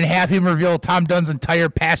and have him reveal Tom Dunn's entire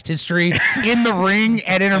past history in the ring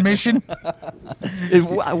at intermission.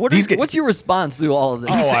 What's your response to all of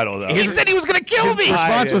this? Oh, I don't know. He said he was going to kill me. His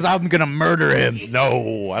response was, "I'm gonna murder him."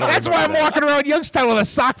 No, I don't. That's why I'm walking around Youngstown with a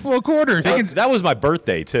sock full of quarters. That was my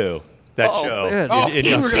birthday too. That Oh, show. man. In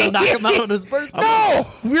You were going to Youngstown. knock him out on his birthday. No,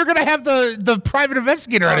 we were going to have the private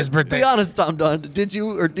investigator on his birthday. Be honest, Tom Dunn. Did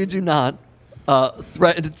you or did you not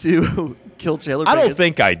threaten to kill Chandler Biggins? I don't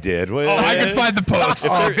think I did. Oh, I can find the post.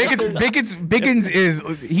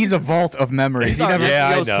 Biggins he's a vault of memories. He's He our never, Yeah,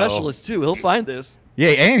 I SEO know. specialist too. He'll find this. yeah,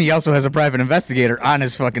 and he also has a private investigator on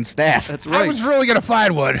his fucking staff. That's I right. was really going to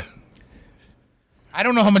find one. I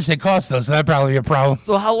don't know how much they cost, though, so that'd probably be a problem.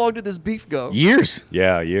 So how long did this beef go? Years.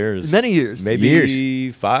 Yeah, years. Many years. Maybe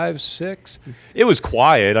Years. 5, 6. It was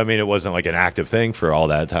quiet. I mean, it wasn't like an active thing for all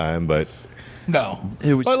that time, but No.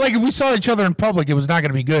 It was- But, like, if we saw each other in public, it was not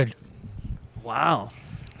going to be good. Wow.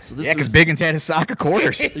 So this Yeah, because was- Biggins had his sock of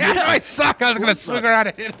quarters. Yeah, my sock, I was going to swing around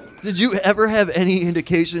and hit him. Did you ever have any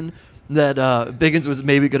indication that Biggins was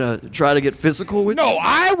maybe gonna try to get physical with No, you?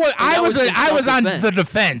 I was in on self-defense. the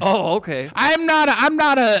defense. Oh, okay. I'm not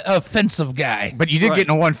a offensive guy. But you did Right. get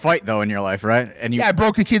in one fight though in your life, right? And you Yeah, I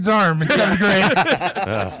broke a kid's arm in 7th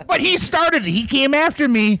grade. But he started it. He came after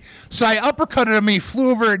me, so I uppercutted him. He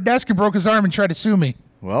flew over a desk and broke his arm and tried to sue me.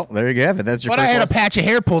 well, there you have it. That's your But first I had a lesson. patch of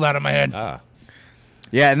hair pulled out of my head.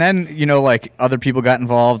 Yeah, and then like other people got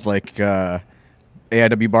involved, like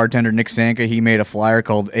AIW bartender Nick Sanka. He made a flyer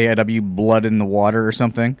called AIW Blood in the Water or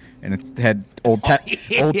something, and it had Old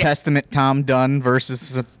Testament Tom Dunn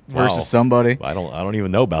versus Wow. somebody. I don't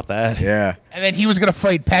even know about that. Yeah, And then he was going to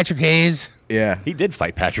fight Patrick Hayes. yeah. He did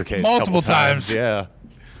fight Patrick Hayes Multiple a couple times. Yeah.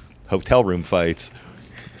 Hotel room fights.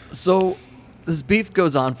 So this beef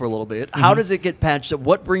goes on for a little bit. How does it get patched up?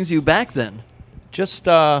 What brings you back then? Just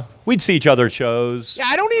we'd see each other at shows. Yeah,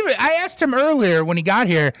 I asked him earlier when he got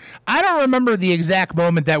here. I don't remember the exact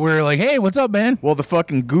moment that we were like, hey, what's up, man? Well, the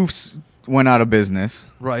fucking goofs went out of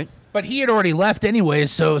business. Right. But he had already left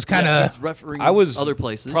anyways, so it was kind of... refereeing I was other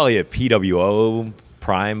places. probably at PWO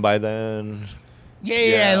Prime by then. Yeah,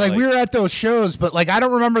 Yeah, like we like- were at those shows, but like I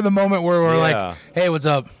don't remember the moment where we're Yeah. like, hey, what's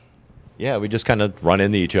up? Yeah, we just kind of run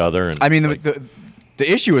into each other. And I mean, like,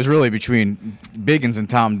 the issue was really between Biggins and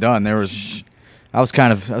Tom Dunn. I was just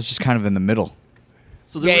kind of in the middle.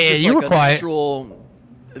 So there was Yeah, just you like were a quiet. natural,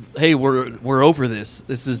 hey, we're over this.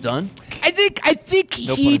 This is done. I think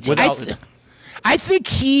No he pun intended. I think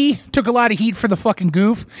he took a lot of heat for the fucking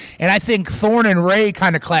goof, and I think Thorne and Ray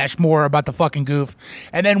kind of clashed more about the fucking goof.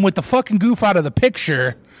 And then with the fucking goof out of the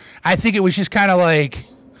picture, I think it was just kind of like,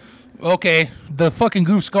 okay, the fucking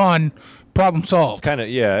goof's gone, problem solved. kind of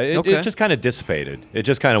it Okay. just kind of dissipated. It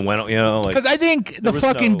just kind of went, like Because I think the was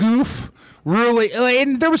fucking no- goof really,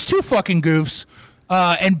 and there was two fucking goofs,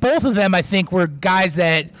 and both of them I think were guys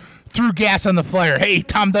that threw gas on the fire. Hey,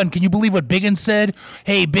 Tom Dunn, can you believe what Biggins said?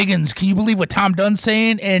 Hey, Biggins, can you believe what Tom Dunn's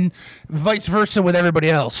saying? And vice versa with everybody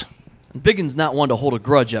else. Biggins not one to hold a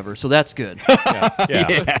grudge ever, so that's good.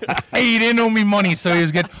 Yeah. Hey, he didn't owe me money, so he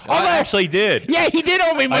was good. I actually did. Yeah, he did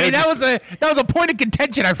owe me money. had That was a point of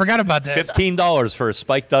contention. I forgot about that. $15 for a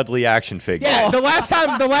Spike Dudley action figure. Yeah, the last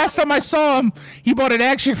time I saw him, he bought an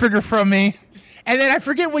action figure from me, and then I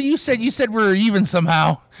forget what you said. You said we were even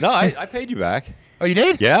somehow. No, I paid you back. Oh, you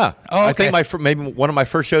did? Yeah. Oh, I think okay. maybe one of my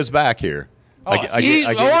first shows back here. Oh, see,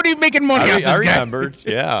 already making money off this I guy. remembered.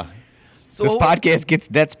 Yeah. So This podcast gets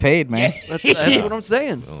debts paid, man. That's what I'm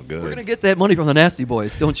saying. Oh, good. We're gonna get that money from the Nasty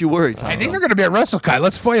Boys. Don't you worry, Tom. I think they're going to be at WrestleCon.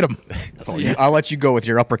 Let's fight them. I'll let you go with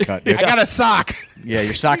your uppercut, dude. I got a sock. Yeah,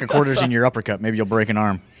 your sock and quarters and your uppercut. Maybe you'll break an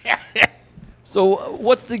arm. So,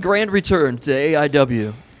 what's the grand return to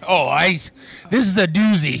AIW? This is a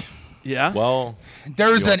doozy. Yeah. Well,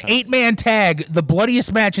 There's an 8-man tag, the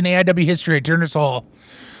bloodiest match in AIW history at Turner's Hall.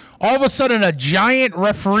 All of a sudden, a giant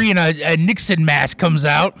referee in a Nixon mask comes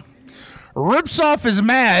out, rips off his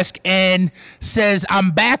mask, and says,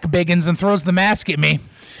 "I'm back, Biggins," and throws the mask at me.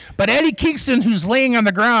 But Eddie Kingston, who's laying on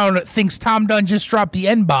the ground, thinks Tom Dunn just dropped the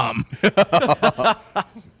N-bomb.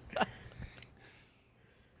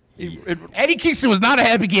 Eddie Kingston was not a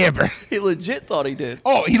happy camper. He legit thought he did.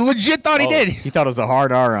 Oh, he legit thought he did. He thought it was a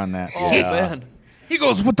hard R on that. Oh, man. He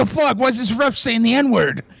goes, "What the fuck? Why is this ref saying the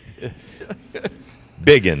N-word?"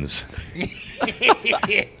 Biggins.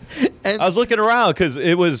 I was looking around because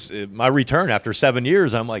it was my return after 7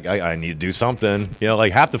 years. I'm like, I need to do something. You know,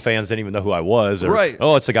 like half the fans didn't even know who I was. Or, Right.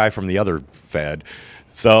 Oh, it's the guy from the other Fed.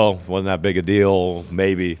 So wasn't that big a deal,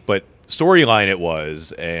 maybe. But storyline it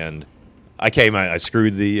was. And I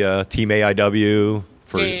screwed the Team AIW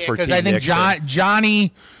for Because Team I think Nixon.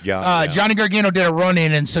 Johnny Yeah. Johnny Gargano did a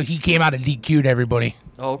run-in, and so he came out and DQ'd everybody.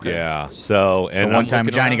 Oh, okay. Yeah. So, So and one I'm time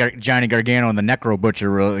looking around. Johnny Gargano and the Necro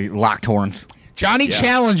Butcher really locked horns. Johnny Yeah.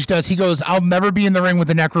 challenged us. He goes, "I'll never be in the ring with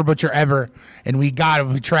the Necro Butcher ever," and we got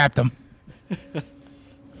him. We trapped him.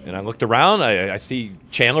 And I looked around. I see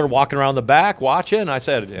Chandler walking around the back watching. I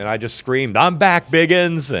just screamed, "I'm back,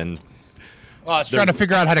 Biggins!" And Well, I was trying to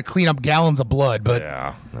figure out how to clean up gallons of blood, but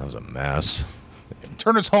yeah, that was a mess.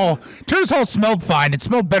 Turner's Hall smelled fine. It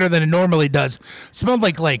smelled better than it normally does. It smelled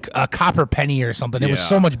like a copper penny or something. It was Yeah.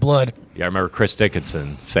 so much blood. Yeah, I remember Chris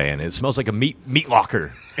Dickinson saying it smells like a meat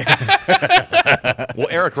locker. Well,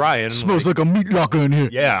 Eric Ryan like a meat locker in here.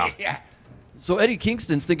 yeah. So Eddie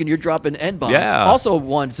Kingston's thinking you're dropping N-bombs. Yeah. Also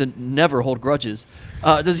wants to never hold grudges.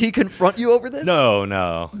 Does he confront you over this? No.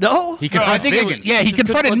 No? He No, I confronted think Biggins. he Just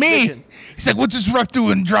confronted confront me. Biggins. He's like, "What's this ref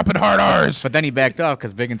doing? Dropping hard R's, But then he backed off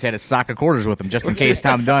because Biggins had his sock of quarters with him just in case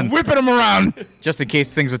Tom Dunn, whipping him around." just in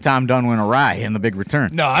case things with Tom Dunn went awry in the big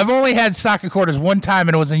return. No, I've only had soccer quarters one time,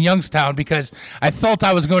 and it was in Youngstown because I felt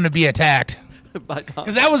I was going to be attacked. By Tom.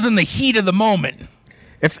 Because that was in the heat of the moment.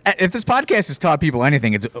 If this podcast has taught people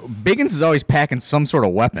anything, it's Biggins is always packing some sort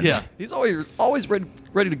of weapons. Yeah. He's always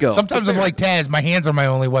ready to go. Sometimes I'm like Taz, my hands are my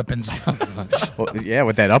only weapons. Well, yeah,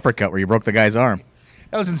 with that uppercut where you broke the guy's arm.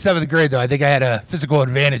 That was in 7th grade, though. I think I had a physical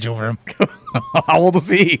advantage over him. How old was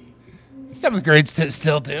he? 7th grade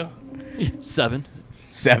still, too. 7.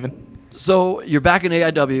 7. So you're back in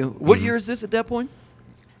AIW. What year is this at that point?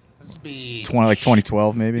 Must be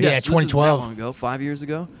 2012 maybe. Yeah, so this is 2012. that long ago, 5 years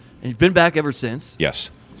ago. And you've been back ever since.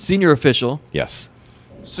 Yes. Senior official. Yes.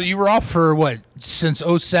 So you were off for, what, since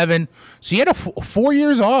 07? So you had 4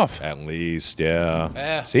 years off. At least, yeah.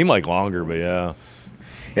 Yeah. Seemed like longer, but yeah.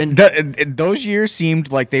 And Those years seemed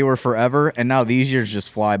like they were forever, and now these years just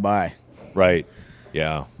fly by. Right.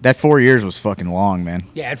 Yeah. That 4 years was fucking long, man.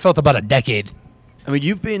 Yeah, it felt about a decade. I mean,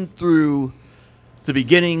 you've been through the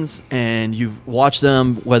beginnings and you've watched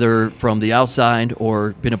them, whether from the outside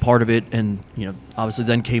or been a part of it, and obviously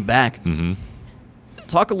then came back. Mm-hmm.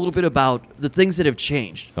 Talk a little bit about the things that have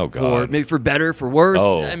changed. Oh, God. Maybe for better, for worse.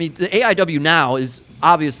 Oh. I mean, the AIW now is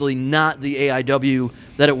obviously not the AIW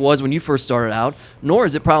that it was when you first started out, nor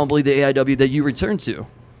is it probably the AIW that you returned to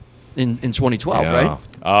in 2012, Yeah.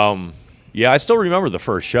 right? Yeah, I still remember the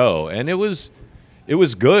first show, and it was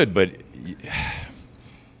good, but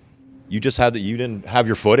you didn't have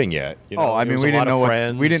your footing yet. You know, Oh, I there mean, was we a didn't lot of know what-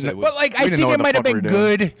 friends. we didn't know- It was- But, like, I We didn't think know it what the might have fuck we been were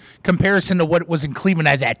doing. good comparison to what was in Cleveland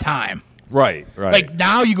at that time. right. Like,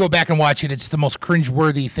 now you go back and watch it, it's the most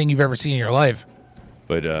cringeworthy thing you've ever seen in your life.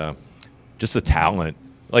 But just the talent.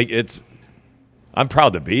 Like, I'm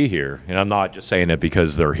proud to be here, and I'm not just saying it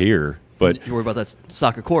because they're here. But You worry about that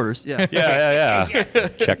soccer quarters. Yeah. yeah.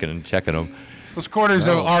 checking them. Those quarters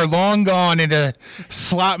are long gone into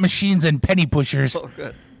slot machines and penny pushers. Oh,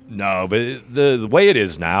 good. No, but the way it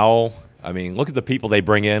is now, I mean, look at the people they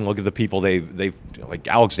bring in. Look at the people they've like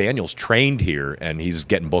Alex Daniels trained here, and he's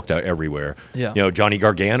getting booked out everywhere. Yeah. Johnny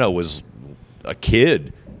Gargano was a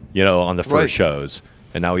kid, on the first shows,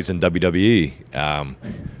 and now he's in WWE.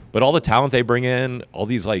 But all the talent they bring in, all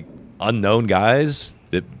these like unknown guys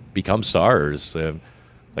that become stars,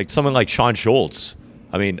 like someone like Sean Schultz.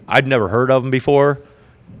 I mean, I'd never heard of him before,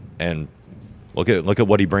 and look at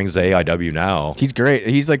what he brings to AIW now. He's great.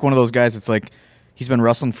 He's like one of those guys that's like, he's been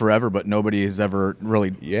wrestling forever, but nobody has ever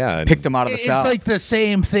really picked him out of the South. It's like the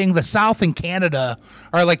same thing. The South and Canada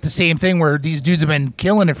are like the same thing, where these dudes have been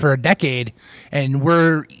killing it for a decade, and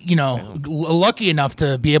we're lucky enough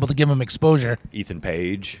to be able to give them exposure. Ethan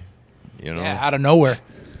Page, Yeah, out of nowhere.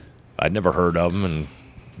 I'd never heard of him, and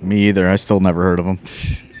Me either. I still never heard of him.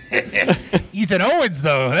 Ethan Owens,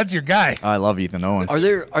 though, that's your guy. I love Ethan Owens. Are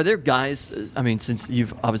there guys? I mean, since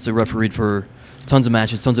you've obviously refereed for tons of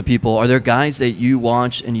matches, tons of people, are there guys that you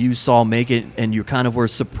watched and you saw make it and you kind of were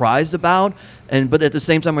surprised about? But at the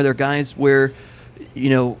same time, are there guys where,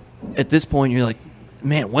 at this point you're like,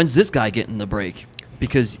 man, when's this guy getting the break?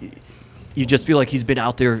 Because you just feel like he's been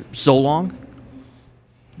out there so long.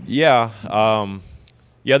 Yeah.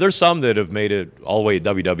 There's some that have made it all the way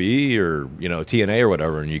to WWE or, TNA or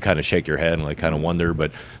whatever, and you kind of shake your head and kind of wonder.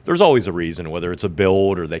 But there's always a reason, whether it's a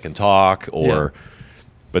build or they can talk or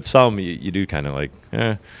but some you do kind of like,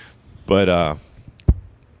 eh. But,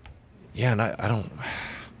 and I don't.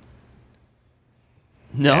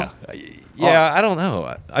 No? Yeah, I don't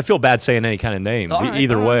know. I feel bad saying any kind of names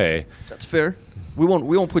either way. That's fair. We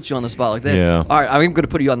won't put you on the spot like that. Yeah. All right, I'm going to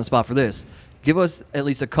put you on the spot for this. Give us at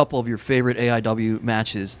least a couple of your favorite AIW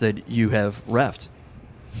matches that you have reffed.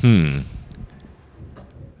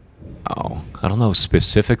 Oh, I don't know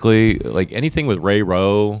specifically. Like anything with Ray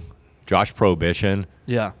Rowe, Josh Prohibition.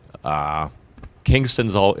 Yeah. Eddie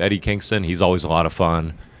Kingston. He's always a lot of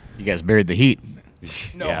fun. You guys buried the heat.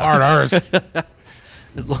 No, hard ours.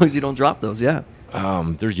 As long as you don't drop those, yeah.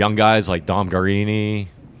 There's young guys like Dom Garini.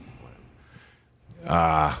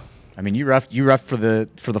 I mean, you ref for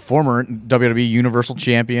the former WWE Universal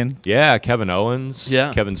Champion. Yeah, Kevin Owens.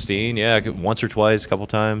 Yeah. Kevin Steen. Yeah, once or twice, a couple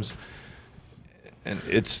times. And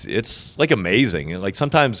it's like amazing. And like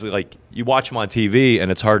sometimes like you watch him on TV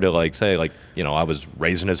and it's hard to like say like, I was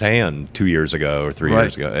raising his hand 2 years ago or 3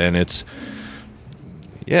 years ago. And it's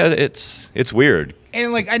weird.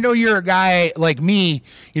 And like I know you're a guy like me.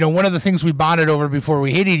 One of the things we bonded over before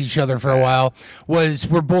we hated each other for a while was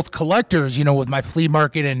we're both collectors. With my flea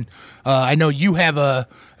market, and I know you have a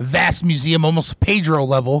vast museum, almost Pedro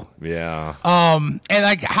level. Yeah. And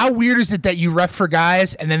like, how weird is it that you ref for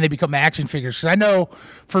guys and then they become action figures? Because I know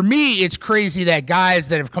for me, it's crazy that guys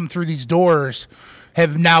that have come through these doors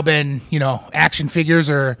have now been, action figures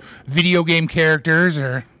or video game characters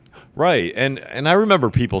or. Right, and I remember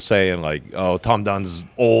people saying like, "Oh, Tom Dunn's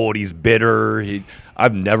old. He's bitter."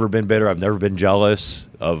 I've never been bitter. I've never been jealous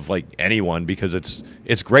of like anyone because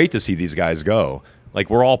it's great to see these guys go. Like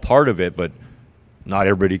we're all part of it, but not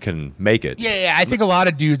everybody can make it. Yeah, I think a lot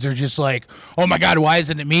of dudes are just like, "Oh my God, why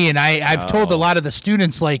isn't it me?" And I've told a lot of the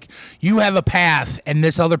students like, "You have a path, and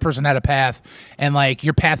this other person had a path, and like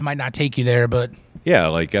your path might not take you there, but." Yeah,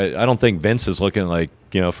 like I don't think Vince is looking like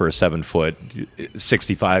for a 7 foot,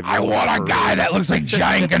 65. I want a guy that looks like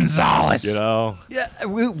Giant Gonzalez. Yeah,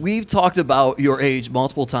 we've talked about your age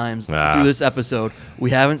multiple times through this episode.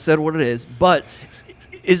 We haven't said what it is, but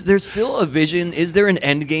is there still a vision? Is there an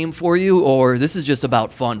end game for you, or this is just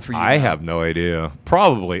about fun for you? I have no idea.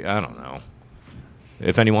 Probably, I don't know.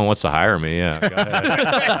 If anyone wants to hire me, yeah, go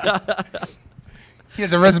ahead. He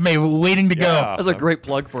has a resume waiting to go. That's a great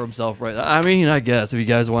plug for himself, right? I mean, I guess if you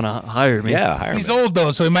guys want to hire me. Yeah, hire me. He's old,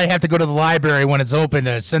 though, so he might have to go to the library when it's open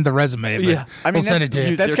to send the resume. But Yeah. I mean, we'll send it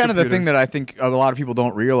to you. that's kind of the thing that I think a lot of people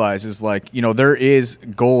don't realize is like, there is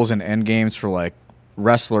goals and end games for like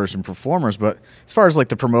wrestlers and performers, but as far as like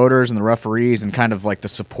the promoters and the referees and kind of like the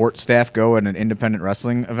support staff go in an independent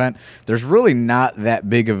wrestling event, there's really not that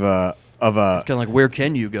big of a It's kind of like, where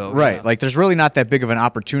can you go? right. Yeah. Like there's really not that big of an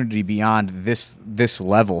opportunity beyond this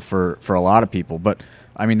level for a lot of people. But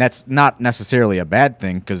I mean, that's not necessarily a bad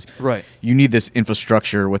thing because you need this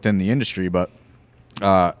infrastructure within the industry. But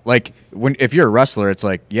like if you're a wrestler, it's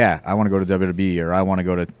like, yeah, I want to go to WWE or I want to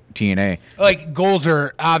go to TNA. Like goals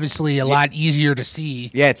are obviously a lot easier to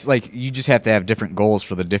see. Yeah, it's like you just have to have different goals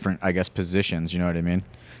for the different, I guess, positions. You know what I mean?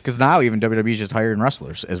 Because now even WWE is just hiring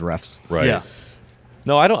wrestlers as refs. Right. Yeah.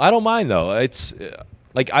 No, I don't mind though. It's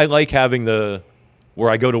like I like having where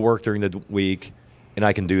I go to work during the week, and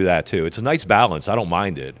I can do that too. It's a nice balance. I don't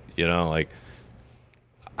mind it. Like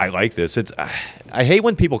I like this. I hate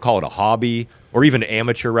when people call it a hobby or even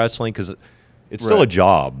amateur wrestling because It's still a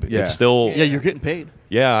job. Yeah. It's still Yeah, you're getting paid.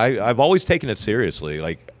 Yeah, I've always taken it seriously.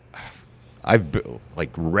 Like, I've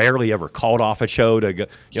rarely ever called off a show to go.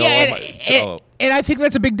 You know, and I think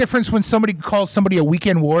that's a big difference when somebody calls somebody a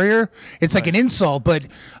weekend warrior. It's like an insult, but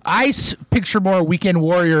I picture more a weekend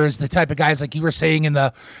warrior as the type of guys like you were saying in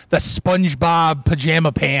the SpongeBob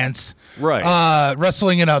pajama pants, right?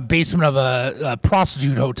 Wrestling in a basement of a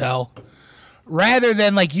prostitute hotel. Rather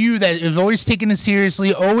than like you that is always taking it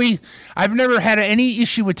seriously. I've never had any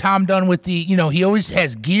issue with Tom Dunn with he always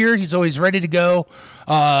has gear. He's always ready to go.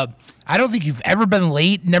 I don't think you've ever been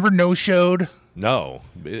late, never no-showed. No.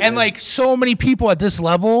 And like so many people at this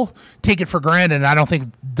level take it for granted, and I don't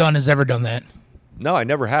think Dunn has ever done that. No, I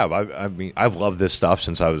never have. I mean, I've loved this stuff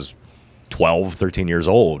since I was 12, 13 years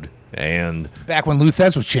old. And back when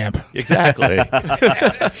Luthez was champ. Exactly.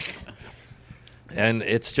 And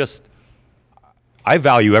it's just, I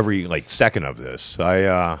value every second of this.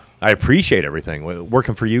 I appreciate everything.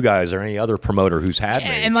 Working for you guys or any other promoter who's had me.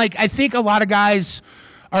 And I think a lot of guys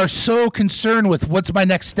are so concerned with what's my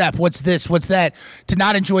next step, what's this, what's that, to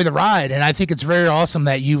not enjoy the ride. And I think it's very awesome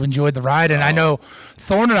that you've enjoyed the ride. And I know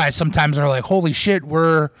Thorne and I sometimes are like, holy shit,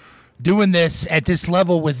 we're doing this at this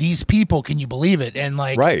level with these people. Can you believe it? And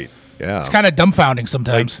right. Yeah. It's kind of dumbfounding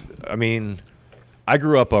sometimes. I mean, I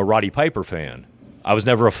grew up a Roddy Piper fan. I was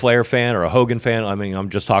never a Flair fan or a Hogan fan. I mean, I'm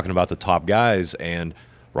just talking about the top guys. And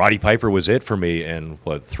Roddy Piper was it for me. And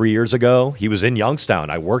 3 years ago, he was in Youngstown.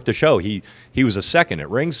 I worked the show. He was a second at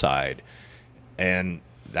ringside, and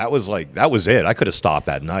that was it. I could have stopped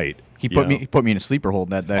that night. He put me in a sleeper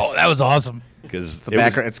hold that day. Oh, that was awesome. Because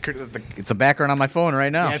it's the background on my phone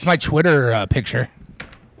right now. Yeah, it's my Twitter picture.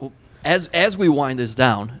 Well, as we wind this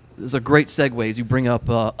down, there's a great segue as you bring up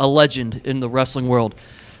a legend in the wrestling world.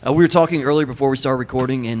 We were talking earlier before we started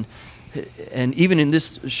recording, and even in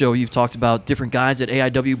this show, you've talked about different guys that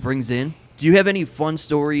AIW brings in. Do you have any fun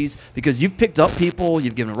stories? Because you've picked up people,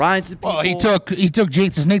 you've given rides to people. Well, he took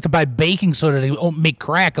Jake the Snake to buy baking soda to make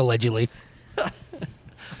crack, allegedly.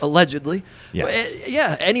 Allegedly. Yes.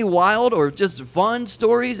 Yeah. Any wild or just fun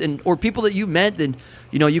stories or people that you met and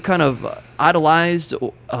you kind of idolized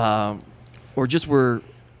or just were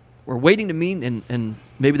waiting to meet and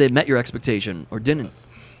maybe they met your expectation or didn't?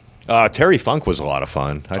 Terry Funk was a lot of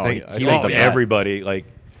fun. I think he was the best. everybody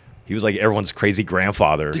he was like everyone's crazy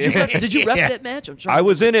grandfather. Did you rep that match? I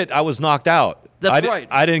was in it. I was knocked out. That's right.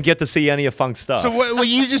 I didn't get to see any of Funk's stuff. So what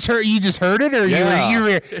you just heard? You just heard it, or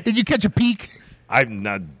did you catch a peek?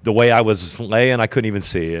 The way I was laying, I couldn't even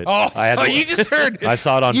see it. Oh, you just heard? I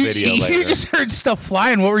saw it on video. You later. just heard stuff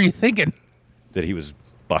flying. What were you thinking? That he was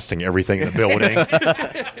busting everything in the building.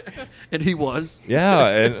 And he was. Yeah,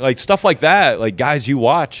 and stuff like that, guys you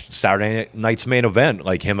watched Saturday night's main event,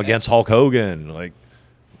 him against Hulk Hogan,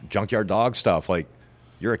 Junkyard Dog stuff.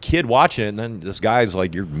 You're a kid watching it, and then this guy's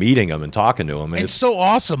you're meeting him and talking to him, and it's so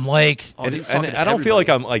awesome. And I don't feel like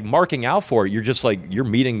I'm marking out for it. You're just you're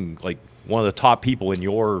meeting one of the top people in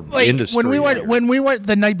your industry. When we went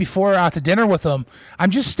the night before out to dinner with him,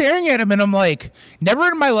 I'm just staring at him and I'm like, never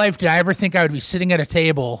in my life did I ever think I would be sitting at a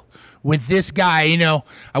table with this guy.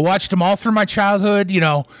 I watched him all through my childhood,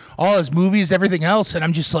 all his movies, everything else, and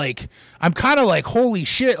I'm just I'm kind of holy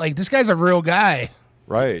shit, this guy's a real guy.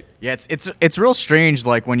 Right. Yeah, it's real strange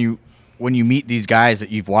when you meet these guys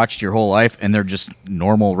that you've watched your whole life and they're just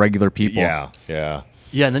normal, regular people. Yeah, yeah.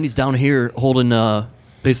 Yeah, and then he's down here holding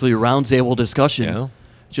basically a roundtable discussion. Yeah.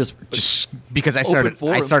 Just because I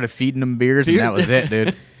started feeding him beers and that was it,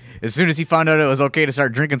 dude. As soon as he found out it was okay to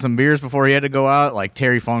start drinking some beers before he had to go out,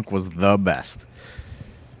 Terry Funk was the best.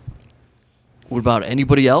 What about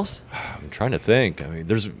anybody else? I'm trying to think. I mean,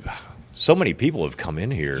 there's so many people have come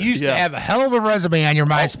in here. You used to have a hell of a resume on your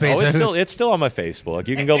MySpace. It's still on my Facebook.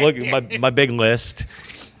 You can go look at my big list.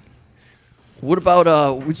 What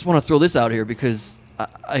about we just want to throw this out here because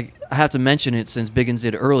I have to mention it since Biggins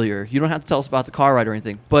did earlier. You don't have to tell us about the car ride or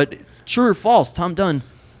anything, but true or false, Tom Dunn,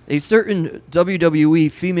 a certain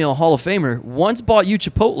WWE female Hall of Famer, once bought you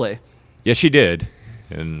Chipotle. Yeah, she did,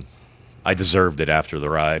 and I deserved it after the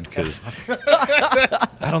ride because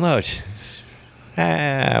I don't know.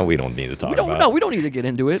 We don't need to talk about it. No, we don't need to get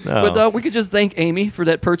into it. No. But we could just thank Amy for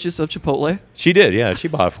that purchase of Chipotle. She did, yeah. She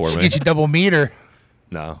bought it for me. Get you double meter.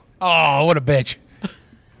 No. Oh, what a bitch.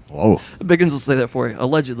 Whoa. Biggins will say that for you,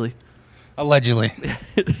 allegedly. Allegedly.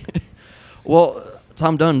 Well,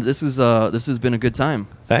 Tom Dunn, this has been a good time.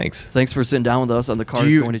 Thanks. Thanks for sitting down with us on the car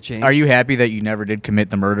is going to change. Are you happy that you never did commit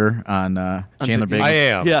the murder on Chandler Biggins? I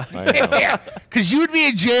am. Yeah. Yeah, because you would be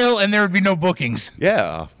in jail and there would be no bookings.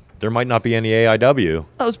 Yeah. There might not be any AIW.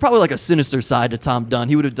 That was probably a sinister side to Tom Dunn.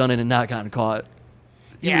 He would have done it and not gotten caught.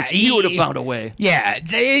 he would have found a way. Yeah,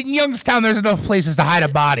 in Youngstown, there's enough places to hide a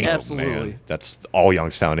body. Absolutely. Man, that's all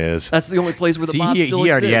Youngstown is. That's the only place where the See, mob he still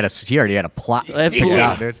already exists. he already had a plot. Absolutely.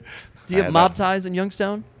 Yeah, dude. Do you I have had mob that. ties in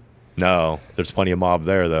Youngstown? No, there's plenty of mob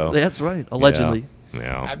there, though. That's right. Allegedly.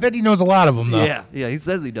 Yeah. I bet he knows a lot of them, though. Yeah. Yeah. He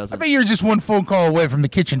says he I doesn't. bet you're just one phone call away from the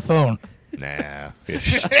kitchen phone. Nah.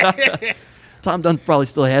 Tom Dunn probably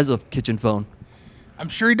still has a kitchen phone. I'm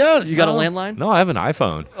sure he does. You got a landline? No, I have an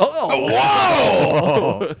iPhone.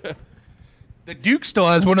 Oh. The Duke still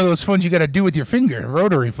has one of those phones you got to do with your finger,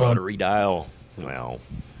 rotary phone. Rotary dial. Well,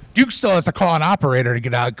 Duke still has to call an operator to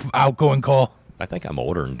get an outgoing call. I think I'm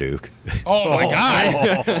older than Duke. Oh, my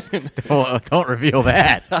God. Don't reveal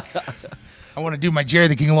that. I want to do my Jerry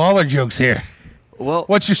the King Lawler jokes here. Well,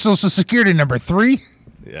 What's your social security number? 3?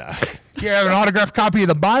 Yeah. You have an autographed copy of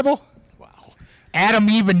the Bible? Wow. Adam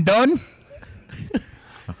even done?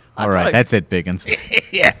 All right, that's it, Biggins.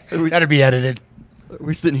 Yeah, that'll be edited. are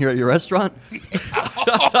we sitting here at your restaurant?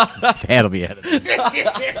 That'll be edited.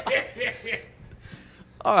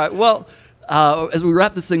 All right. Well, as we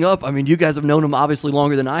wrap this thing up, I mean, you guys have known him obviously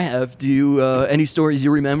longer than I have. Do you any stories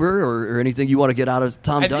you remember or anything you want to get out of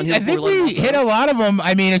Tom Dunn? I think we hit a lot of them.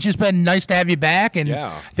 I mean, it's just been nice to have you back, and Yeah.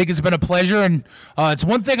 I think it's been a pleasure. And it's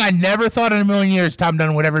one thing I never thought in a million years Tom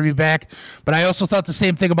Dunn would ever be back. But I also thought the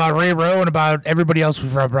same thing about Ray Rowe and about everybody else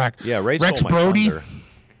we've brought back. Yeah, Ray Rex stole my Brody. thunder.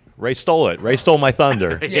 Ray stole it. Ray stole my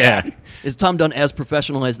thunder. Yeah. Is Tom Dunn as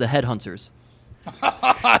professional as the Headhunters?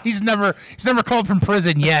 He's never called from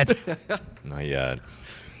prison yet. Not yet.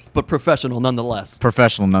 But professional nonetheless.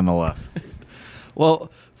 Professional nonetheless.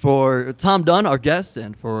 Well, for Tom Dunn, our guest,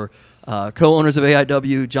 and for co-owners of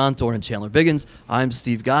AIW, John Thorne and Chandler Biggins, I'm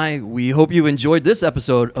Steve Guy. We hope you enjoyed this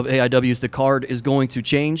episode of AIW's The Card is Going to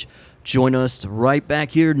Change. Join us right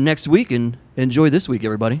back here next week, and enjoy this week,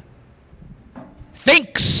 everybody.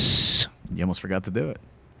 Thanks. You almost forgot to do it.